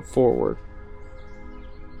put forward?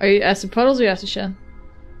 Are you asking puddles or you asking Shen?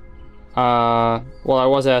 Well, I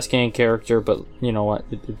was asking in character, but you know what?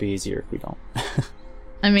 It'd be easier if we don't.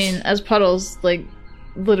 I mean, as puddles, like,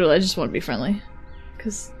 literally, I just want to be friendly.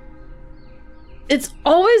 Because it's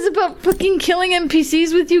always about fucking killing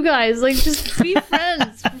NPCs with you guys. Like, just be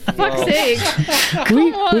friends, for fuck's sake.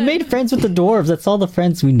 Come on. We made friends with the dwarves. That's all the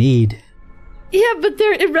friends we need. Yeah, but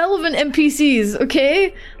they're irrelevant NPCs,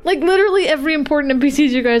 okay? Like, literally every important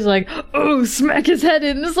NPCs, you guys are like, oh, smack his head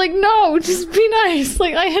in. It's like, no, just be nice.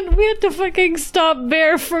 Like, we had to fucking stop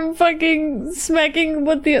Bear from fucking smacking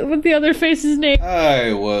what the other face's name.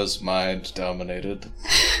 I was mind dominated.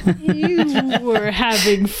 You were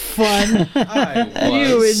having fun. I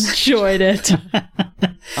You was. enjoyed it.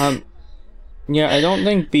 Yeah, I don't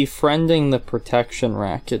think befriending the protection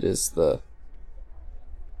racket is the...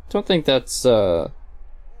 don't think that's, yeah,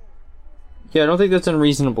 I don't think that's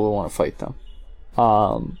unreasonable to want to fight them.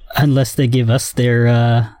 Unless they give us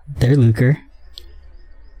their lucre.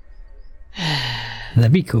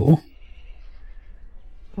 That'd be cool.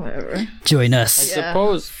 Whatever. Join I us.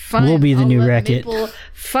 suppose Fine, We'll be the I'll new let Racket.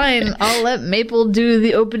 Fine, I'll let Maple do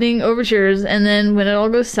the opening overtures, and then when it all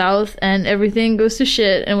goes south and everything goes to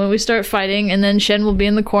shit, and when we start fighting, and then Shen will be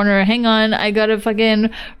in the corner, hang on, I gotta fucking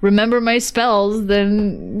remember my spells,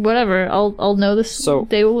 then whatever, I'll know this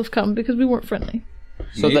day will have come because we weren't friendly.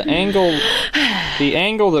 so. The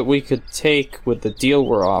angle that we could take with the deal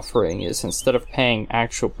we're offering is instead of paying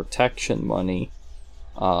actual protection money,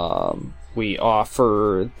 we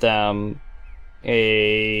offer them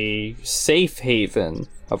a safe haven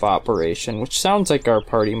of operation, which sounds like our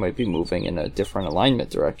party might be moving in a different alignment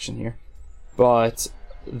direction here. But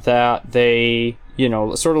that they,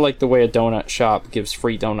 sort of like the way a donut shop gives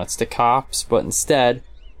free donuts to cops, but instead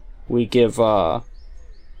we give Free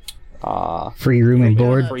room and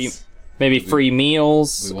board. free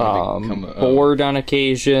meals, we wanted to become board on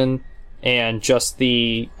occasion, and just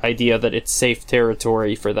the idea that it's safe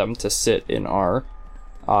territory for them to sit in our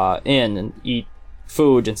inn and eat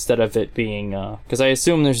food instead of it being because I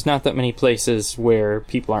assume there's not that many places where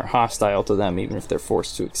people aren't hostile to them even if they're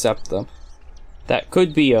forced to accept them. That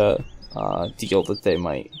could be a deal that they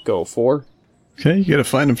might go for. Okay, you gotta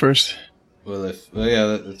find them first. Well,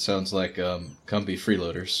 that sounds like come be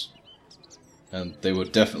freeloaders, and they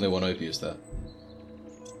would definitely want to abuse that.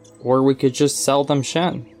 Or we could just sell them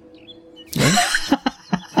Shen.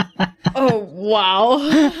 Oh, wow.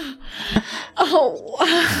 Oh,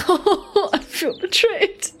 wow. I feel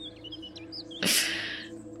betrayed.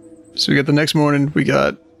 So we got the next morning. We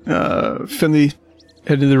got Finley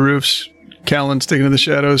heading to the roofs. Callan sticking to the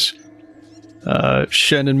shadows.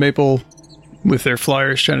 Shen and Maple with their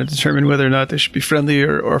flyers trying to determine whether or not they should be friendly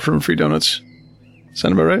or offer them free donuts.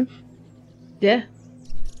 Sound about right? Yeah.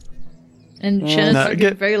 And Shen Nah, is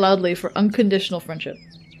get- very loudly for unconditional friendship.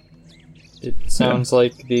 It sounds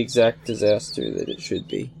like the exact disaster that it should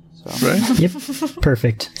be. So. Right? Yep.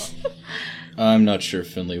 Perfect. I'm not sure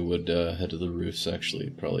Finley would head to the roofs, actually.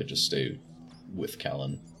 Probably just stay with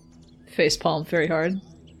Callan. Facepalm very hard.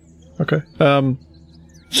 Okay.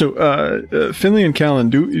 So Finley and Callan,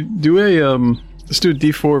 do a let's do a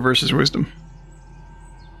D4 versus Wisdom.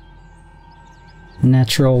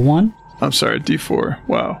 Natural 1. I'm sorry, D4.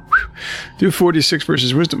 Wow. Whew. Do 4d6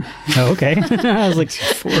 versus Wisdom. Oh, okay. I was like,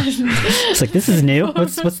 it's like, this is new.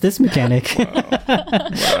 What's this mechanic?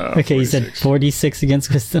 Wow, Okay, you said 46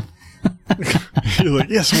 against wisdom. You're like,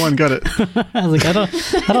 yes, 1, got it. I was like, I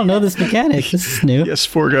don't know this mechanic. This is new. Yes,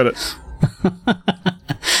 4, got it.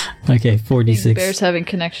 Okay, I think 46. Bear's having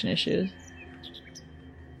connection issues.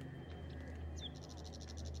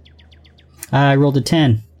 I rolled a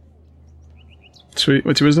 10. Sweet.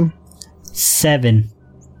 What's your Wisdom? 7.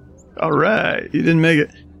 All right, you didn't make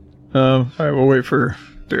it. All right, we'll wait for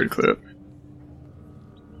Bear to clear up.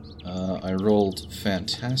 I rolled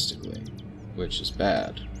fantastically, which is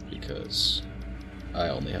bad, because I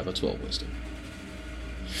only have a 12 wisdom.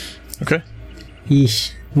 Okay.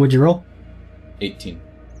 Yeesh. What'd you roll? 18.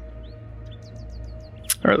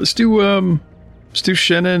 All right, let's do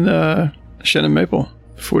Shen and Maple.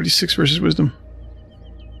 46 versus Wisdom.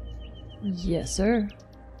 Yes, sir.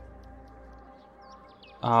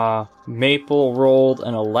 Maple rolled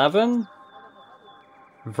an 11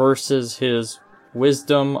 versus his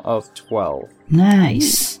wisdom of 12.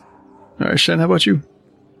 Nice. All right, Shen, how about you?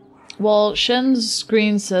 Well, Shen's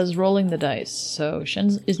screen says rolling the dice, so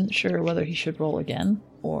Shen isn't sure whether he should roll again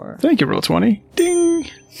or... Thank you, roll 20.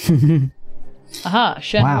 Ding! Aha,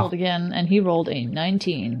 Shen Wow. rolled again, and he rolled a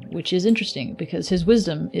 19, which is interesting because his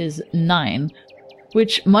wisdom is 9,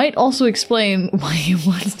 which might also explain why he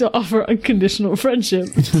wants to offer unconditional friendship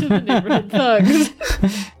to the neighborhood thugs.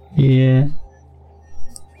 Yeah.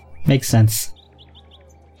 Makes sense.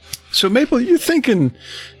 So, Maple, you're thinking,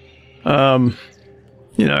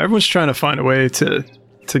 everyone's trying to find a way to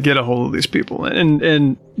get a hold of these people,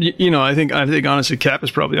 and I think honestly, Cap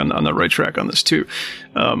is probably on the right track on this too.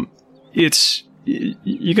 It's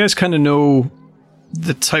you guys kind of know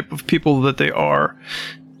the type of people that they are,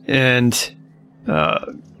 and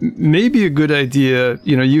maybe a good idea.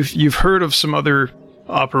 You've heard of some other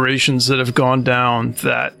operations that have gone down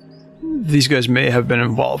that these guys may have been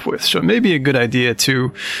involved with. So it may be a good idea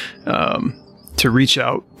to reach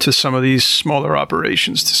out to some of these smaller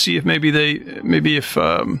operations to see if they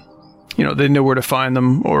know where to find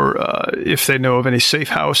them, or if they know of any safe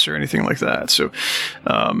house or anything like that. So,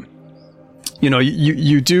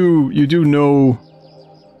 you do know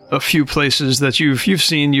a few places that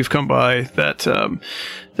you've come by that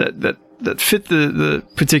fit the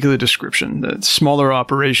particular description. That smaller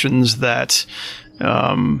operations that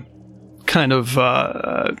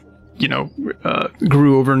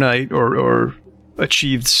grew overnight or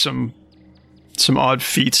achieved some odd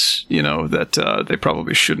feats, that they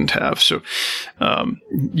probably shouldn't have. So,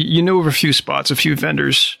 you know of a few spots, a few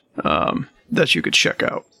vendors that you could check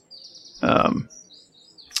out.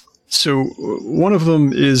 So one of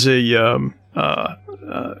them is a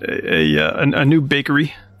new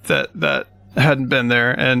bakery that hadn't been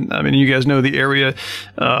there, and I mean, you guys know the area.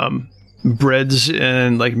 Breads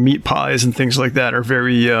and like meat pies and things like that are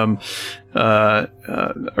very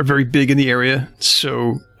big in the area.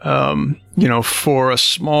 So for a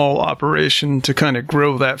small operation to kind of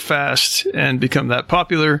grow that fast and become that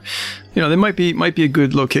popular, they might be a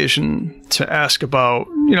good location to ask about.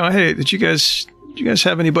 Hey, did you guys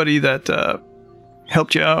have anybody that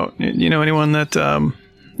helped you out? Anyone that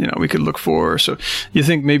we could look for? So you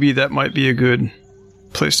think maybe that might be a good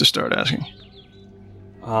place to start asking?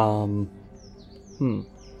 And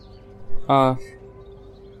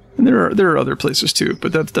there are other places too,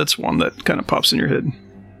 but that's one that kind of pops in your head.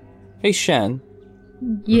 Hey, Shen.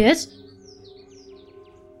 Yes?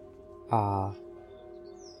 Have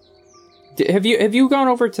you gone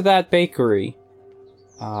over to that bakery?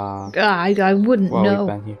 I wouldn't know.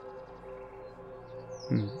 We've been here.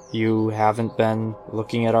 You haven't been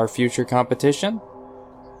looking at our future competition?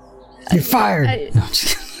 You're fired!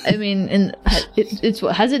 I mean, it's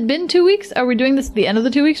what, has it been 2 weeks? Are we doing this at the end of the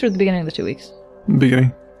 2 weeks or at the beginning of the 2 weeks?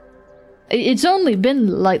 Beginning. It's only been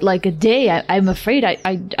like a day. I'm afraid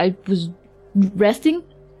I was resting.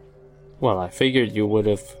 Well, I figured you would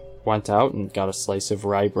have went out and got a slice of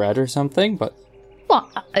rye bread or something, but... Well,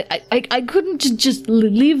 I couldn't just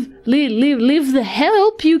leave the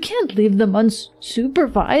help. You can't leave them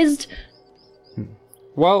unsupervised.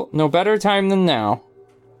 Well, no better time than now.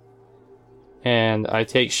 And I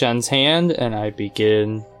take Shen's hand and I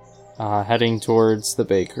begin heading towards the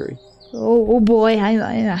bakery. Oh boy,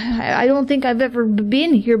 I don't think I've ever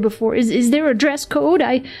been here before. Is there a dress code?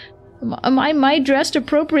 Am I dressed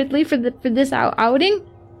appropriately for this outing?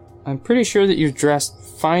 I'm pretty sure that you're dressed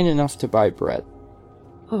fine enough to buy bread.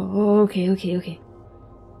 Oh, okay.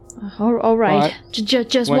 All right.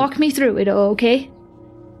 Just walk me through it, okay?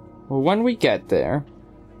 Well, when we get there,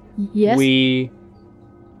 yes,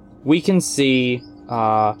 we can see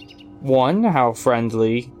one, how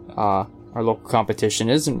friendly our local competition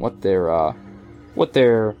is and what their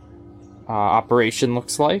operation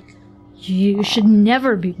looks like. You should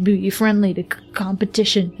never be friendly to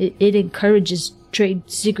competition. It encourages trade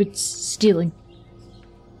secrets stealing.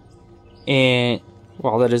 And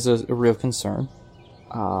well, that is a real concern.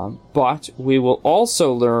 But we will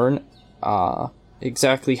also learn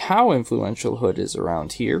exactly how influential Hood is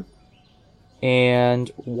around here,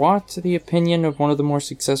 and what the opinion of one of the more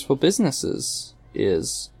successful businesses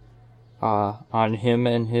is on him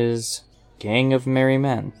and his gang of merry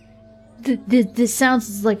men. This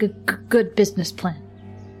sounds like a good business plan.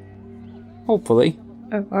 Hopefully.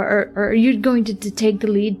 Are you going to take the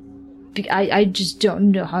lead? I just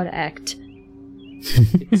don't know how to act.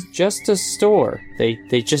 It's just a store.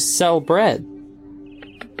 They just sell bread.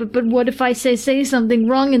 But what if I say something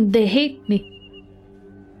wrong and they hate me?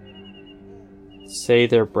 Say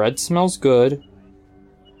their bread smells good.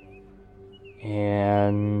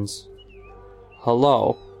 And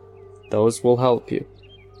hello. Those will help you.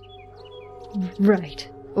 Right.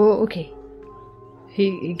 Oh, okay.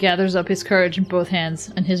 He gathers up his courage in both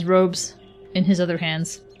hands and his robes in his other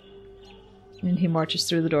hands. And he marches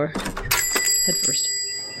through the door. Head first.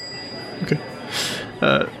 Okay.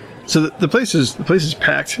 So the place is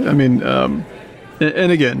packed. I mean,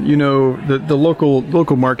 and again, the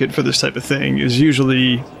local market for this type of thing is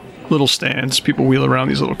usually little stands. People wheel around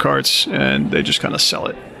these little carts and they just kind of sell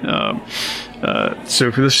it.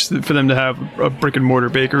 So for them to have a brick and mortar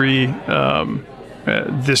bakery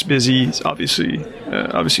this busy is obviously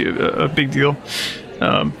a big deal.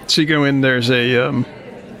 So you go in. There's you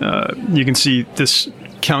can see this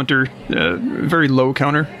counter, very low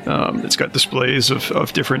counter. It's got displays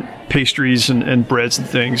of different pastries and breads and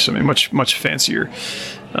things. I mean, much fancier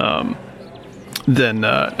than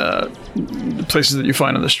the places that you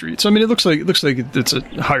find on the streets. I mean, it looks like it's a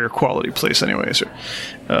higher quality place anyway. So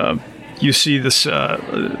you see this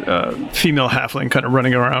female halfling kind of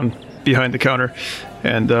running around behind the counter,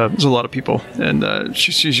 and there's a lot of people. And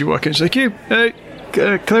she sees you walk in. She's like, "Hey,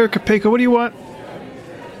 Clara Capeko, what do you want?"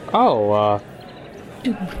 Oh,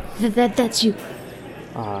 That's you.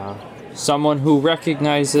 Someone who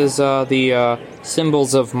recognizes the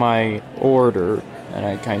symbols of my order, and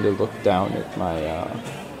I kind of look down at my.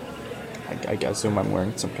 I assume I'm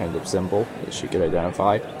wearing some kind of symbol that she could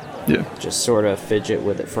identify. Yeah. Just sort of fidget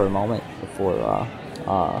with it for a moment before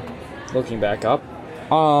looking back up.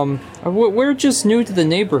 We're just new to the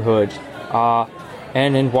neighborhood.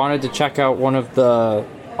 and then wanted to check out one of the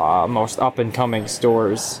most up-and-coming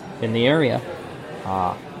stores in the area.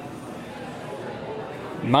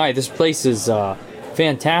 This place is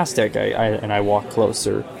fantastic. I walk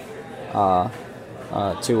closer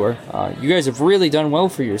to her. You guys have really done well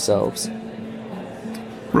for yourselves.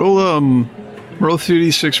 Roll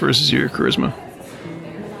 3d6 versus your charisma.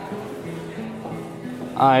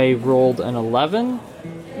 I rolled an 11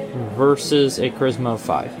 versus a charisma of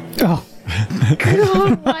 5. Oh,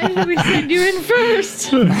 Oh, why did we send you in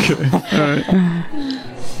first? Okay, all right.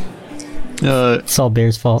 it's all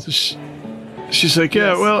Bear's fault. She's like,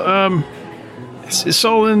 yeah, well, it's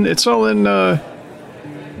all in the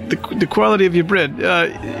quality of your bread.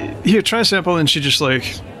 Here, try a sample, and she just like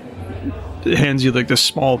hands you like this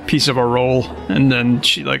small piece of a roll, and then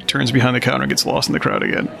she like turns behind the counter and gets lost in the crowd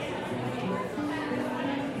again.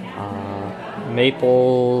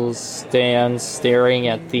 Maple stands staring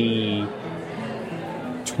at the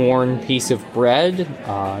torn piece of bread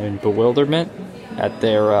in bewilderment at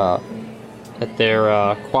their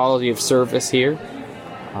quality of service here,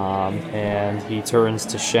 and he turns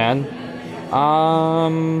to Shen.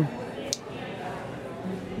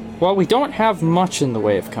 Well, we don't have much in the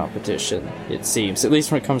way of competition, it seems, at least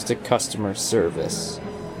when it comes to customer service.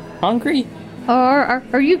 Hungry?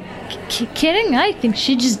 Are you kidding? I think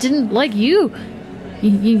she just didn't like you.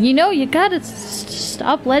 You know, you gotta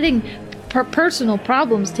stop letting personal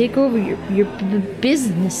problems take over your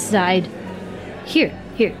business side. Here.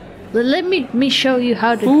 Let me show you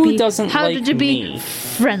how to Who be doesn't how like to be me?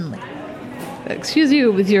 friendly. Excuse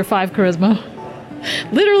you with your 5 charisma.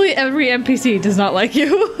 Literally every NPC does not like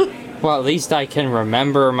you. Well, at least I can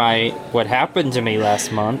remember what happened to me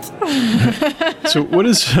last month. So what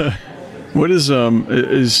is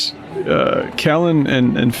Callan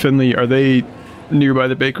and Finley, are they nearby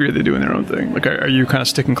the bakery, or are they doing their own thing? Like, are you kind of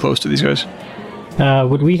sticking close to these guys?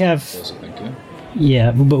 Would we have...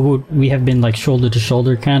 Yeah, but would we have been like shoulder to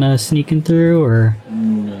shoulder kind of sneaking through, or...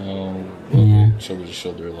 No. Yeah. Shoulder to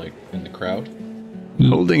shoulder, like in the crowd.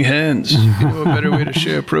 Holding hands. You know a better way to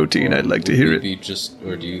share protein. I'd like to hear it. Maybe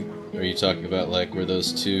are you talking about like where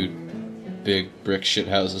those two big brick shit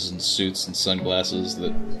houses and suits and sunglasses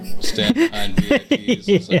that stand behind VIPs?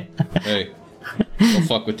 It's like, hey, don't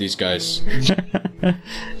fuck with these guys. No, I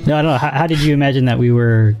don't know. How did you imagine that we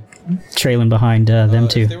were trailing behind them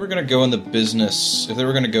two? If they were going to go in a business, I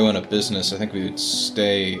think we would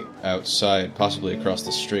stay outside, possibly across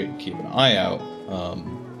the street, and keep an eye out.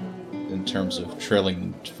 In terms of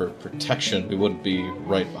trailing for protection, we wouldn't be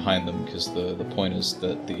right behind them, because the point is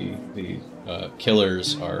that the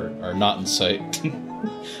killers are not in sight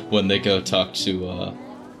when they go talk to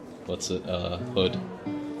Hood.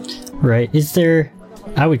 Right. Is there...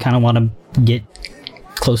 I would kind of want to get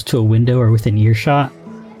close to a window or within earshot,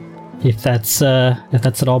 if that's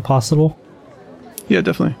at all possible. Yeah,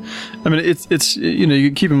 definitely. I mean, it's you know, you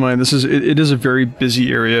can keep in mind this is it is a very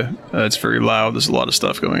busy area. It's very loud. There's a lot of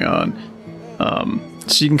stuff going on.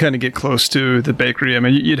 So you can kind of get close to the bakery. I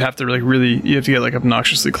mean, you'd have to you have to get like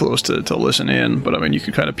obnoxiously close to listen in. But I mean, you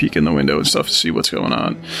could kind of peek in the window and stuff to see what's going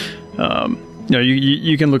on. You know,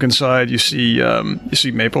 you can look inside. You see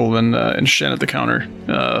Maple and Shen at the counter.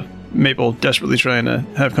 Maple desperately trying to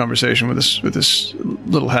have conversation with this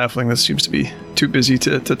little halfling that seems to be too busy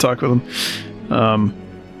to talk with him.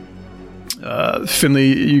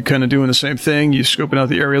 Finley, you kind of doing the same thing? You scoping out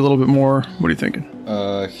the area a little bit more? What are you thinking?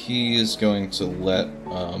 He is going to let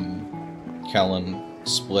Callan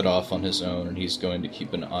split off on his own, and he's going to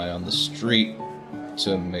keep an eye on the street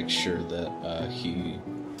to make sure that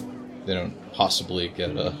they don't possibly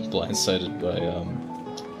get blindsided by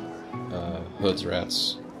Hood's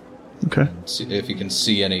rats. Okay. See if you can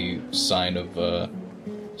see any sign of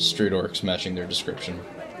street orcs matching their description.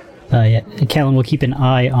 Yeah, Callan will keep an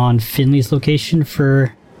eye on Finley's location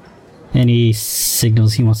for any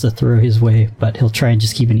signals he wants to throw his way, but he'll try and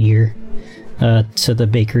just keep an ear to the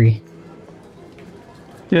bakery.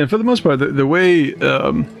 Yeah, for the most part, the way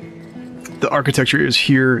the architecture is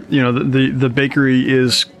here, you know, the bakery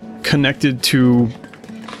is connected to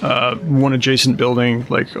one adjacent building,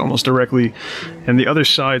 like almost directly, and the other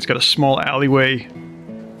side's got a small alleyway,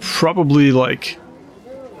 probably like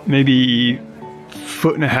maybe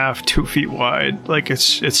 1.5 to 2 feet wide. Like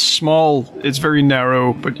it's small, it's very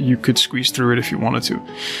narrow, but you could squeeze through it if you wanted to.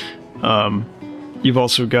 You've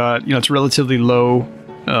also got, you know, it's relatively low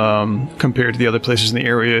compared to the other places in the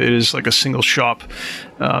area. It is like a single shop.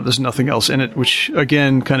 There's nothing else in it, which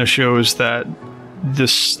again kind of shows that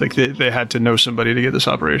this, like they had to know somebody to get this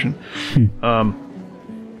operation.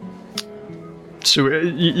 So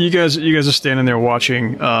you guys are standing there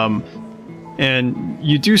watching, and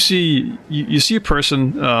you do see you see a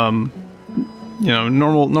person,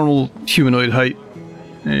 normal humanoid height,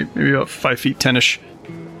 maybe about 5 feet 10ish,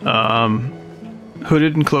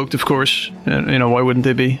 hooded and cloaked, of course. And, why wouldn't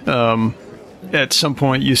they be? At some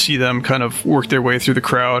point, you see them kind of work their way through the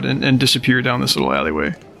crowd and disappear down this little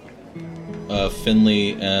alleyway.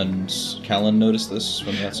 Finley and Callan notice this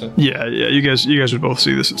from the outside? Yeah, you guys would both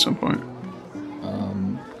see this at some point.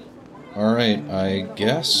 Alright, I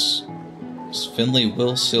guess Finley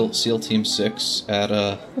will seal Team 6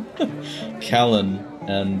 at Callan,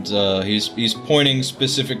 and he's pointing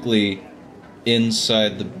specifically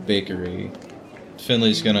inside the bakery.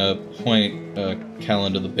 Finley's gonna point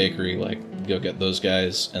Callan to the bakery, like, go get those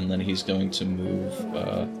guys, and then he's going to move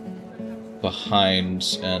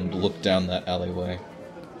behind and look down that alleyway.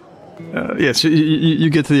 So you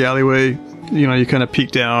get to the alleyway, you kind of peek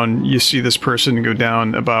down, you see this person go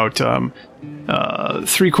down about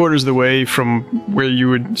 3/4 of the way from where you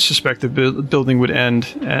would suspect the building would end,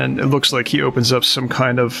 and it looks like he opens up some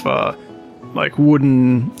kind of like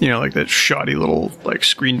wooden, like that shoddy little like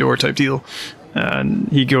screen door type deal, and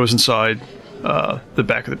he goes inside the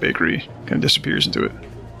back of the bakery, kind of disappears into it.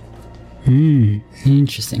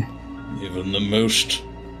 Interesting. Even the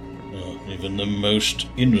most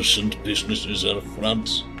innocent businesses are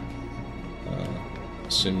fronts.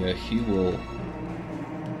 So yeah, he will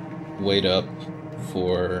wait up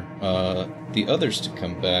for the others to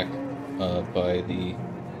come back by the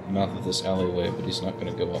mouth of this alleyway, but he's not going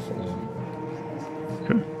to go off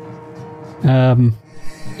alone.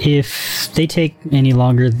 If they take any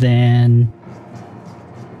longer than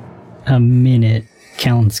a minute,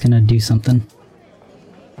 Callan's gonna do something.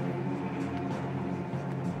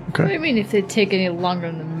 What do you mean if they take any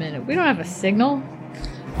longer than a minute? We don't have a signal.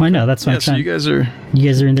 Well, I know, that's what I'm So saying. you guys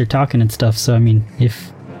are in there talking and stuff, so I mean,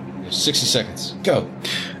 if... 60 seconds. Go!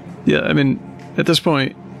 Yeah, I mean, at this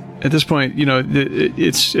point, it's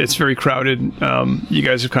very crowded. You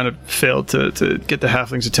guys have kind of failed to get the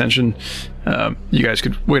halfling's attention. You guys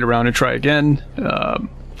could wait around and try again.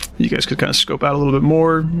 You guys could kind of scope out a little bit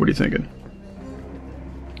more. What are you thinking?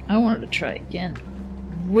 I wanted to try again.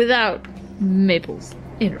 Without Maple's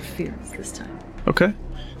interference this time. Okay.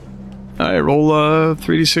 All right, roll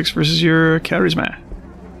 3d6 versus your charisma.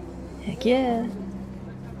 Heck yeah.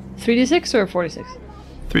 3d6 or 46?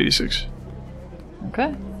 3d6.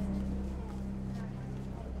 Okay.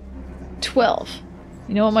 12.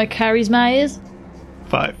 You know what my charisma is?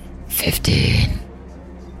 5. 15.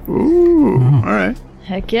 Ooh, all right.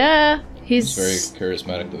 Heck yeah. It's very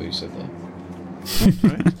charismatic the way you said that.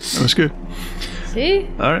 That was good. See?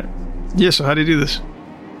 All right. Yeah, so how do you do this?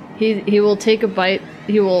 He will take a bite.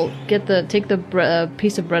 He will take the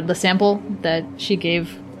piece of bread, the sample that she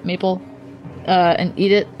gave Maple, and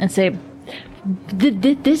eat it and say,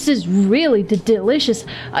 "This is really delicious.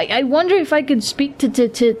 I wonder if I could speak to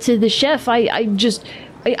the chef. I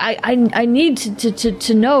need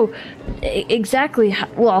to know exactly how,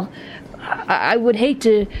 well. I would hate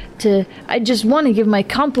to. I just want to give my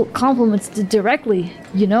compliments directly,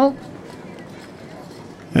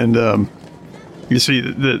 And you see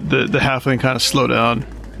the halfling kind of slow down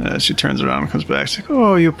as she turns around and comes back. She's like,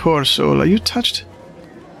 "Oh, you poor soul. Are you touched?"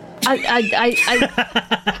 I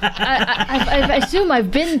assume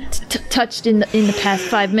I've been touched in the past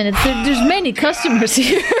 5 minutes. There's many customers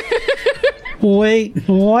here. Wait,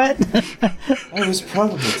 what? I was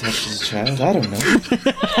probably touched as a child. I don't know.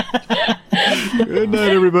 Good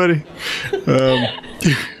night, everybody.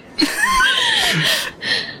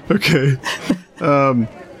 Okay.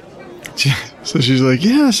 So she's like,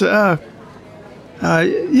 "Yes,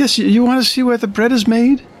 yes. You want to see where the bread is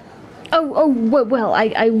made?" Well,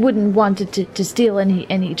 I wouldn't want to steal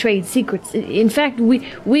any trade secrets. In fact, we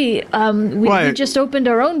just opened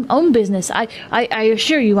our own business. I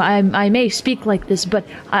assure you, I may speak like this, but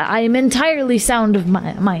I am entirely sound of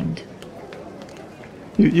my mind.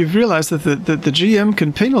 You've realized that the GM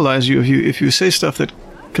can penalize you if you say stuff that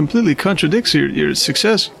completely contradicts your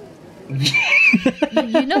success.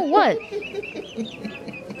 You know what?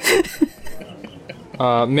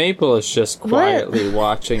 Maple is just quietly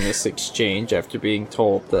watching this exchange after being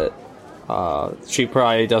told that she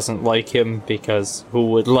probably doesn't like him because who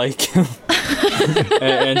would like him?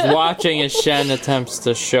 and watching as Shen attempts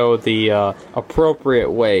to show the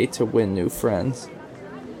appropriate way to win new friends.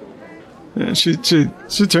 Yeah, she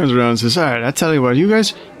turns around and says, "All right, I tell you what, you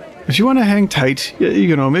guys, if you want to hang tight,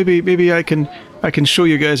 maybe I can show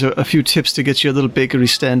you guys a few tips to get your little bakery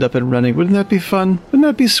stand up and running. Wouldn't that be fun? Wouldn't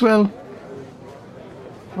that be swell?"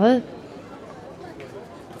 What?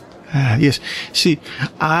 Yes. See,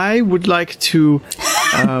 I would like to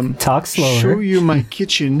Talk slower. show you my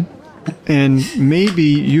kitchen And maybe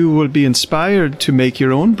you will be inspired to make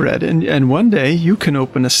your own bread, and one day you can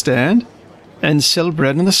open a stand and sell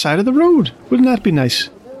bread on the side of the road. Wouldn't that be nice?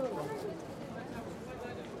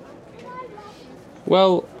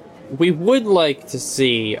 Well, we would like to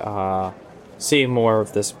see more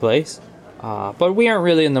of this place, but we aren't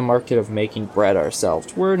really in the market of making bread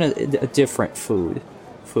ourselves. We're in a different food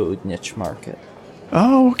niche market.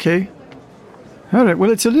 Oh, okay. All right.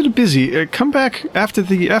 Well, it's a little busy. Come back after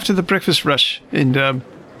the breakfast rush, and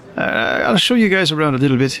I'll show you guys around a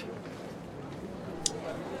little bit.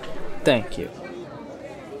 Thank you.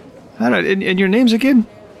 All right. And your names again?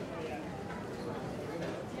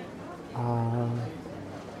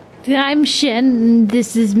 I'm Shen, and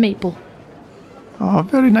this is Maple. Oh,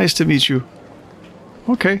 very nice to meet you.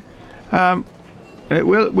 Okay.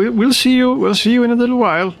 We'll see you. We'll see you in a little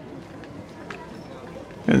while.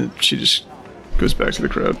 And she just goes back to the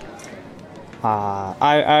crowd.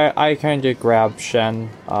 I kind of grab Shen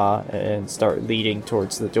and start leading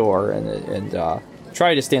towards the door and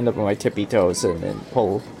try to stand up on my tippy toes and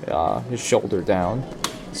pull his shoulder down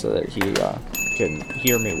so that he can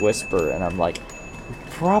hear me whisper. And I'm like,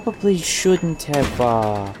 probably shouldn't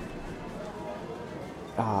have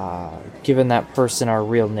given that person our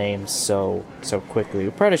real names so quickly.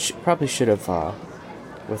 We probably should have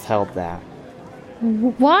withheld that.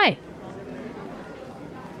 Why?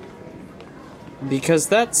 Because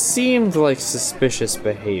that seemed like suspicious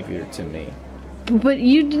behavior to me. But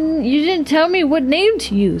you didn't tell me what name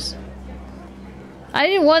to use. I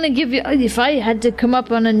didn't want to give you. If I had to come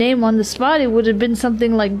up on a name on the spot, it would have been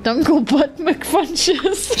something like Dunklebutt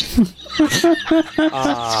McFunches.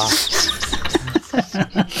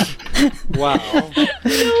 Wow.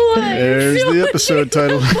 There's the episode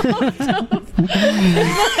title.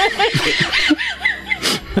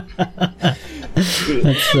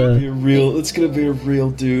 That's It's gonna be a real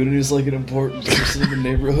dude, and he's like an important person in the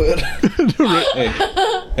neighborhood.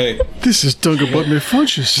 Hey, This is Dungabutt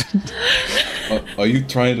McFunches. are you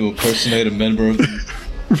trying to impersonate a member of the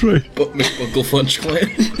Right. Uncle Funch clan?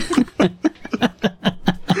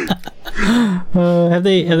 have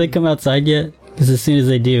they come outside yet? Because as soon as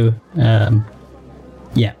they do,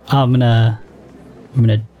 yeah, I'm gonna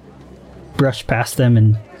brush past them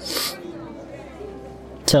and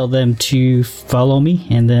tell them to follow me,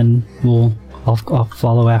 and then I'll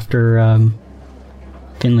follow after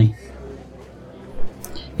Finley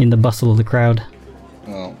in the bustle of the crowd.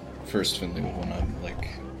 Well, first Finley would want to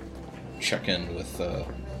check in with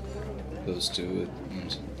those two.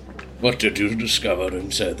 And What did you discover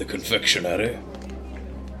inside the confectionery?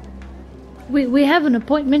 We have an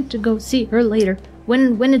appointment to go see her later,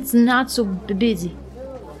 when it's not so busy.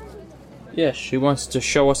 Yes, she wants to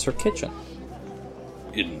show us her kitchen.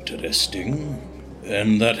 Interesting.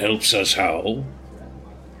 And that helps us how?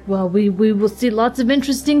 Well, we will see lots of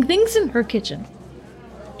interesting things in her kitchen.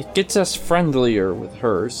 It gets us friendlier with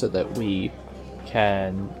her so that we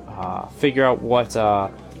can figure out what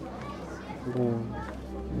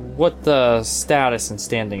the status and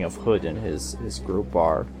standing of Hood and his group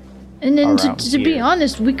are. And then Around to be here.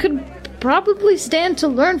 honest, we could probably stand to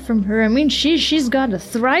learn from her. I mean, she's got a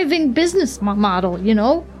thriving business model, you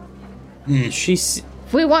know? She's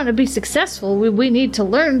If we want to be successful, we need to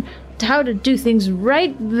learn how to do things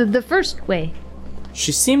right the first way.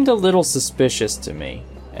 She seemed a little suspicious to me,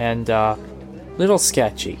 and little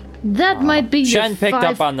sketchy. That might be Shen your picked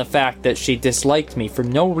five... up on the fact that she disliked me for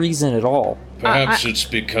no reason at all. Perhaps it's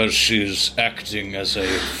because she's acting as a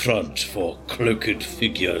front for cloaked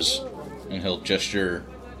figures. and he'll gesture,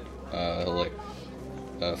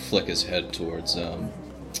 flick his head towards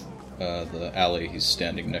the alley he's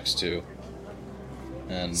standing next to.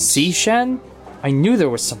 And See, Shen? I knew there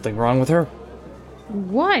was something wrong with her.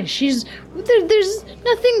 Why? There's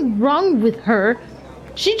nothing wrong with her.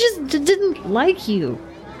 She just didn't like you.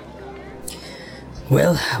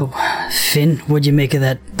 Well, Finn, what'd you make of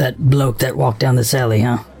that bloke that walked down this alley,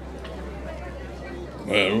 huh?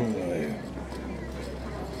 Well, I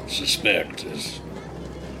suspect is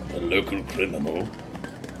a local criminal.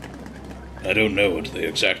 I don't know what the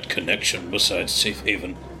exact connection besides Safe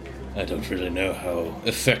Haven. I don't really know how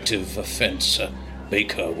effective a fence a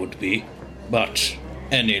baker would be, but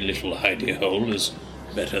any little hidey hole is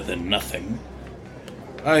better than nothing.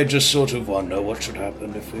 I just sort of wonder what should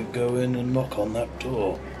happen if we go in and knock on that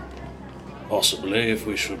door. Possibly if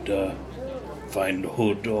we should find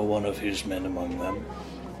Hood or one of his men among them.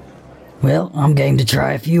 Well, I'm game to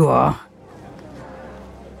try if you are.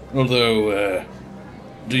 Although,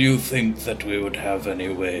 do you think that we would have any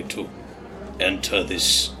way to enter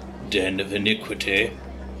this den of iniquity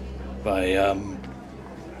by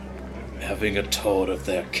having a tour of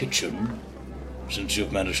their kitchen, since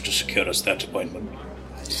you've managed to secure us that appointment.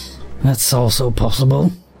 That's also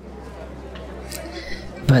possible.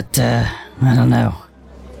 But, I don't know.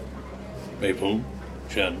 Maple,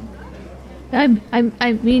 Jen.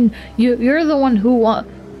 I mean, you're the one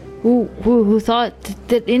who thought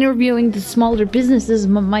that interviewing the smaller businesses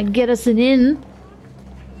might get us an in.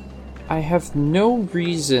 I have no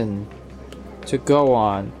reason to go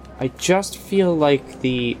on. I just feel like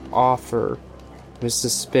the offer was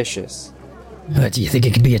suspicious. Do you think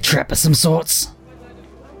it could be a trap of some sorts?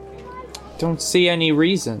 Don't see any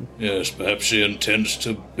reason. Yes, perhaps she intends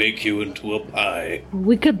to bake you into a pie.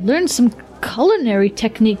 We could learn some culinary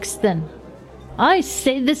techniques then. I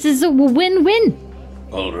say this is a win-win.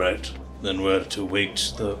 All right, then we're to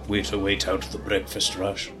wait out the breakfast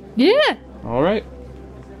rush. Yeah. All right.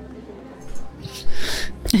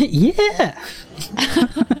 Yeah!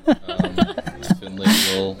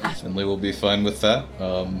 Finley will be fine with that.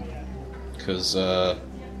 Because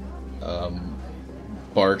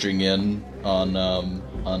barging in on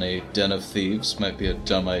a den of thieves might be a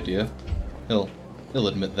dumb idea. He'll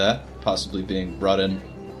admit that. Possibly being brought in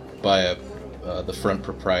by the front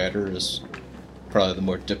proprietor is probably the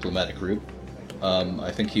more diplomatic route.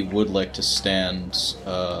 I think he would like to stand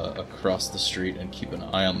across the street and keep an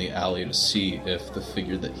eye on the alley to see if the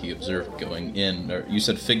figure that he observed going in... Or, you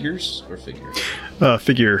said figures or figure?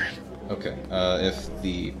 Figure. Okay. If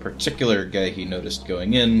the particular guy he noticed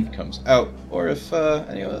going in comes out, or if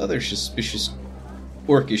any other suspicious,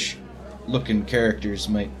 orcish-looking characters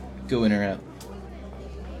might go in or out.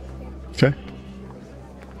 Okay.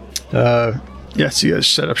 Yeah, so you guys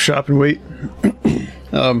set up shop and wait.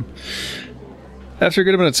 After a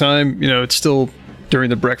good amount of time, it's still during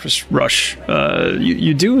the breakfast rush.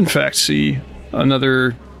 You do, in fact, see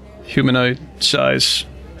another humanoid-size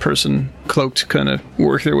person, cloaked, kind of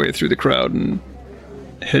work their way through the crowd and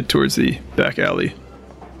head towards the back alley,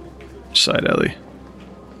 side alley.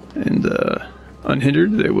 And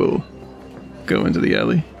unhindered, they will go into the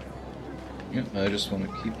alley. Yeah, I just want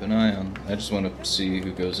to keep an eye on... I just want to see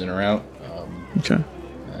who goes in or out. Okay.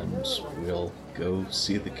 And we'll go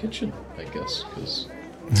see the kitchen, I guess, because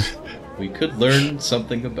we could learn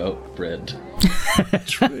something about bread.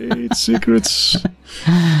 Trade secrets.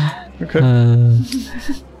 Okay.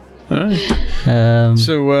 All right.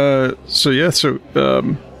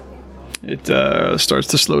 It starts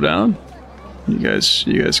to slow down. You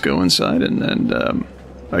guys go inside, and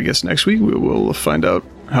I guess next week we will find out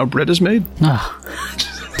how bread is made. Oh,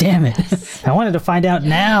 damn it! I wanted to find out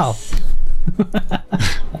now.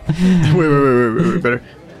 Wait, better.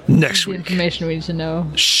 Next The week. information we need to know.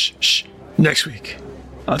 Shh. Next week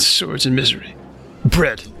on Swords and Misery,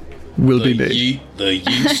 bread will be made. The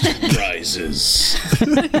yeast rises.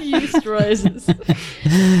 Yeast rises.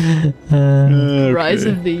 Rise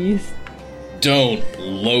of the yeast. Don't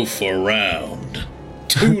loaf around.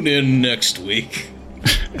 Tune in next week.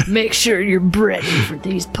 Make sure you're ready for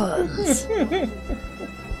these puns.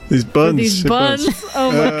 These buns. These buns.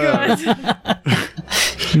 Oh my god.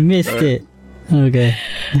 You missed it. Okay.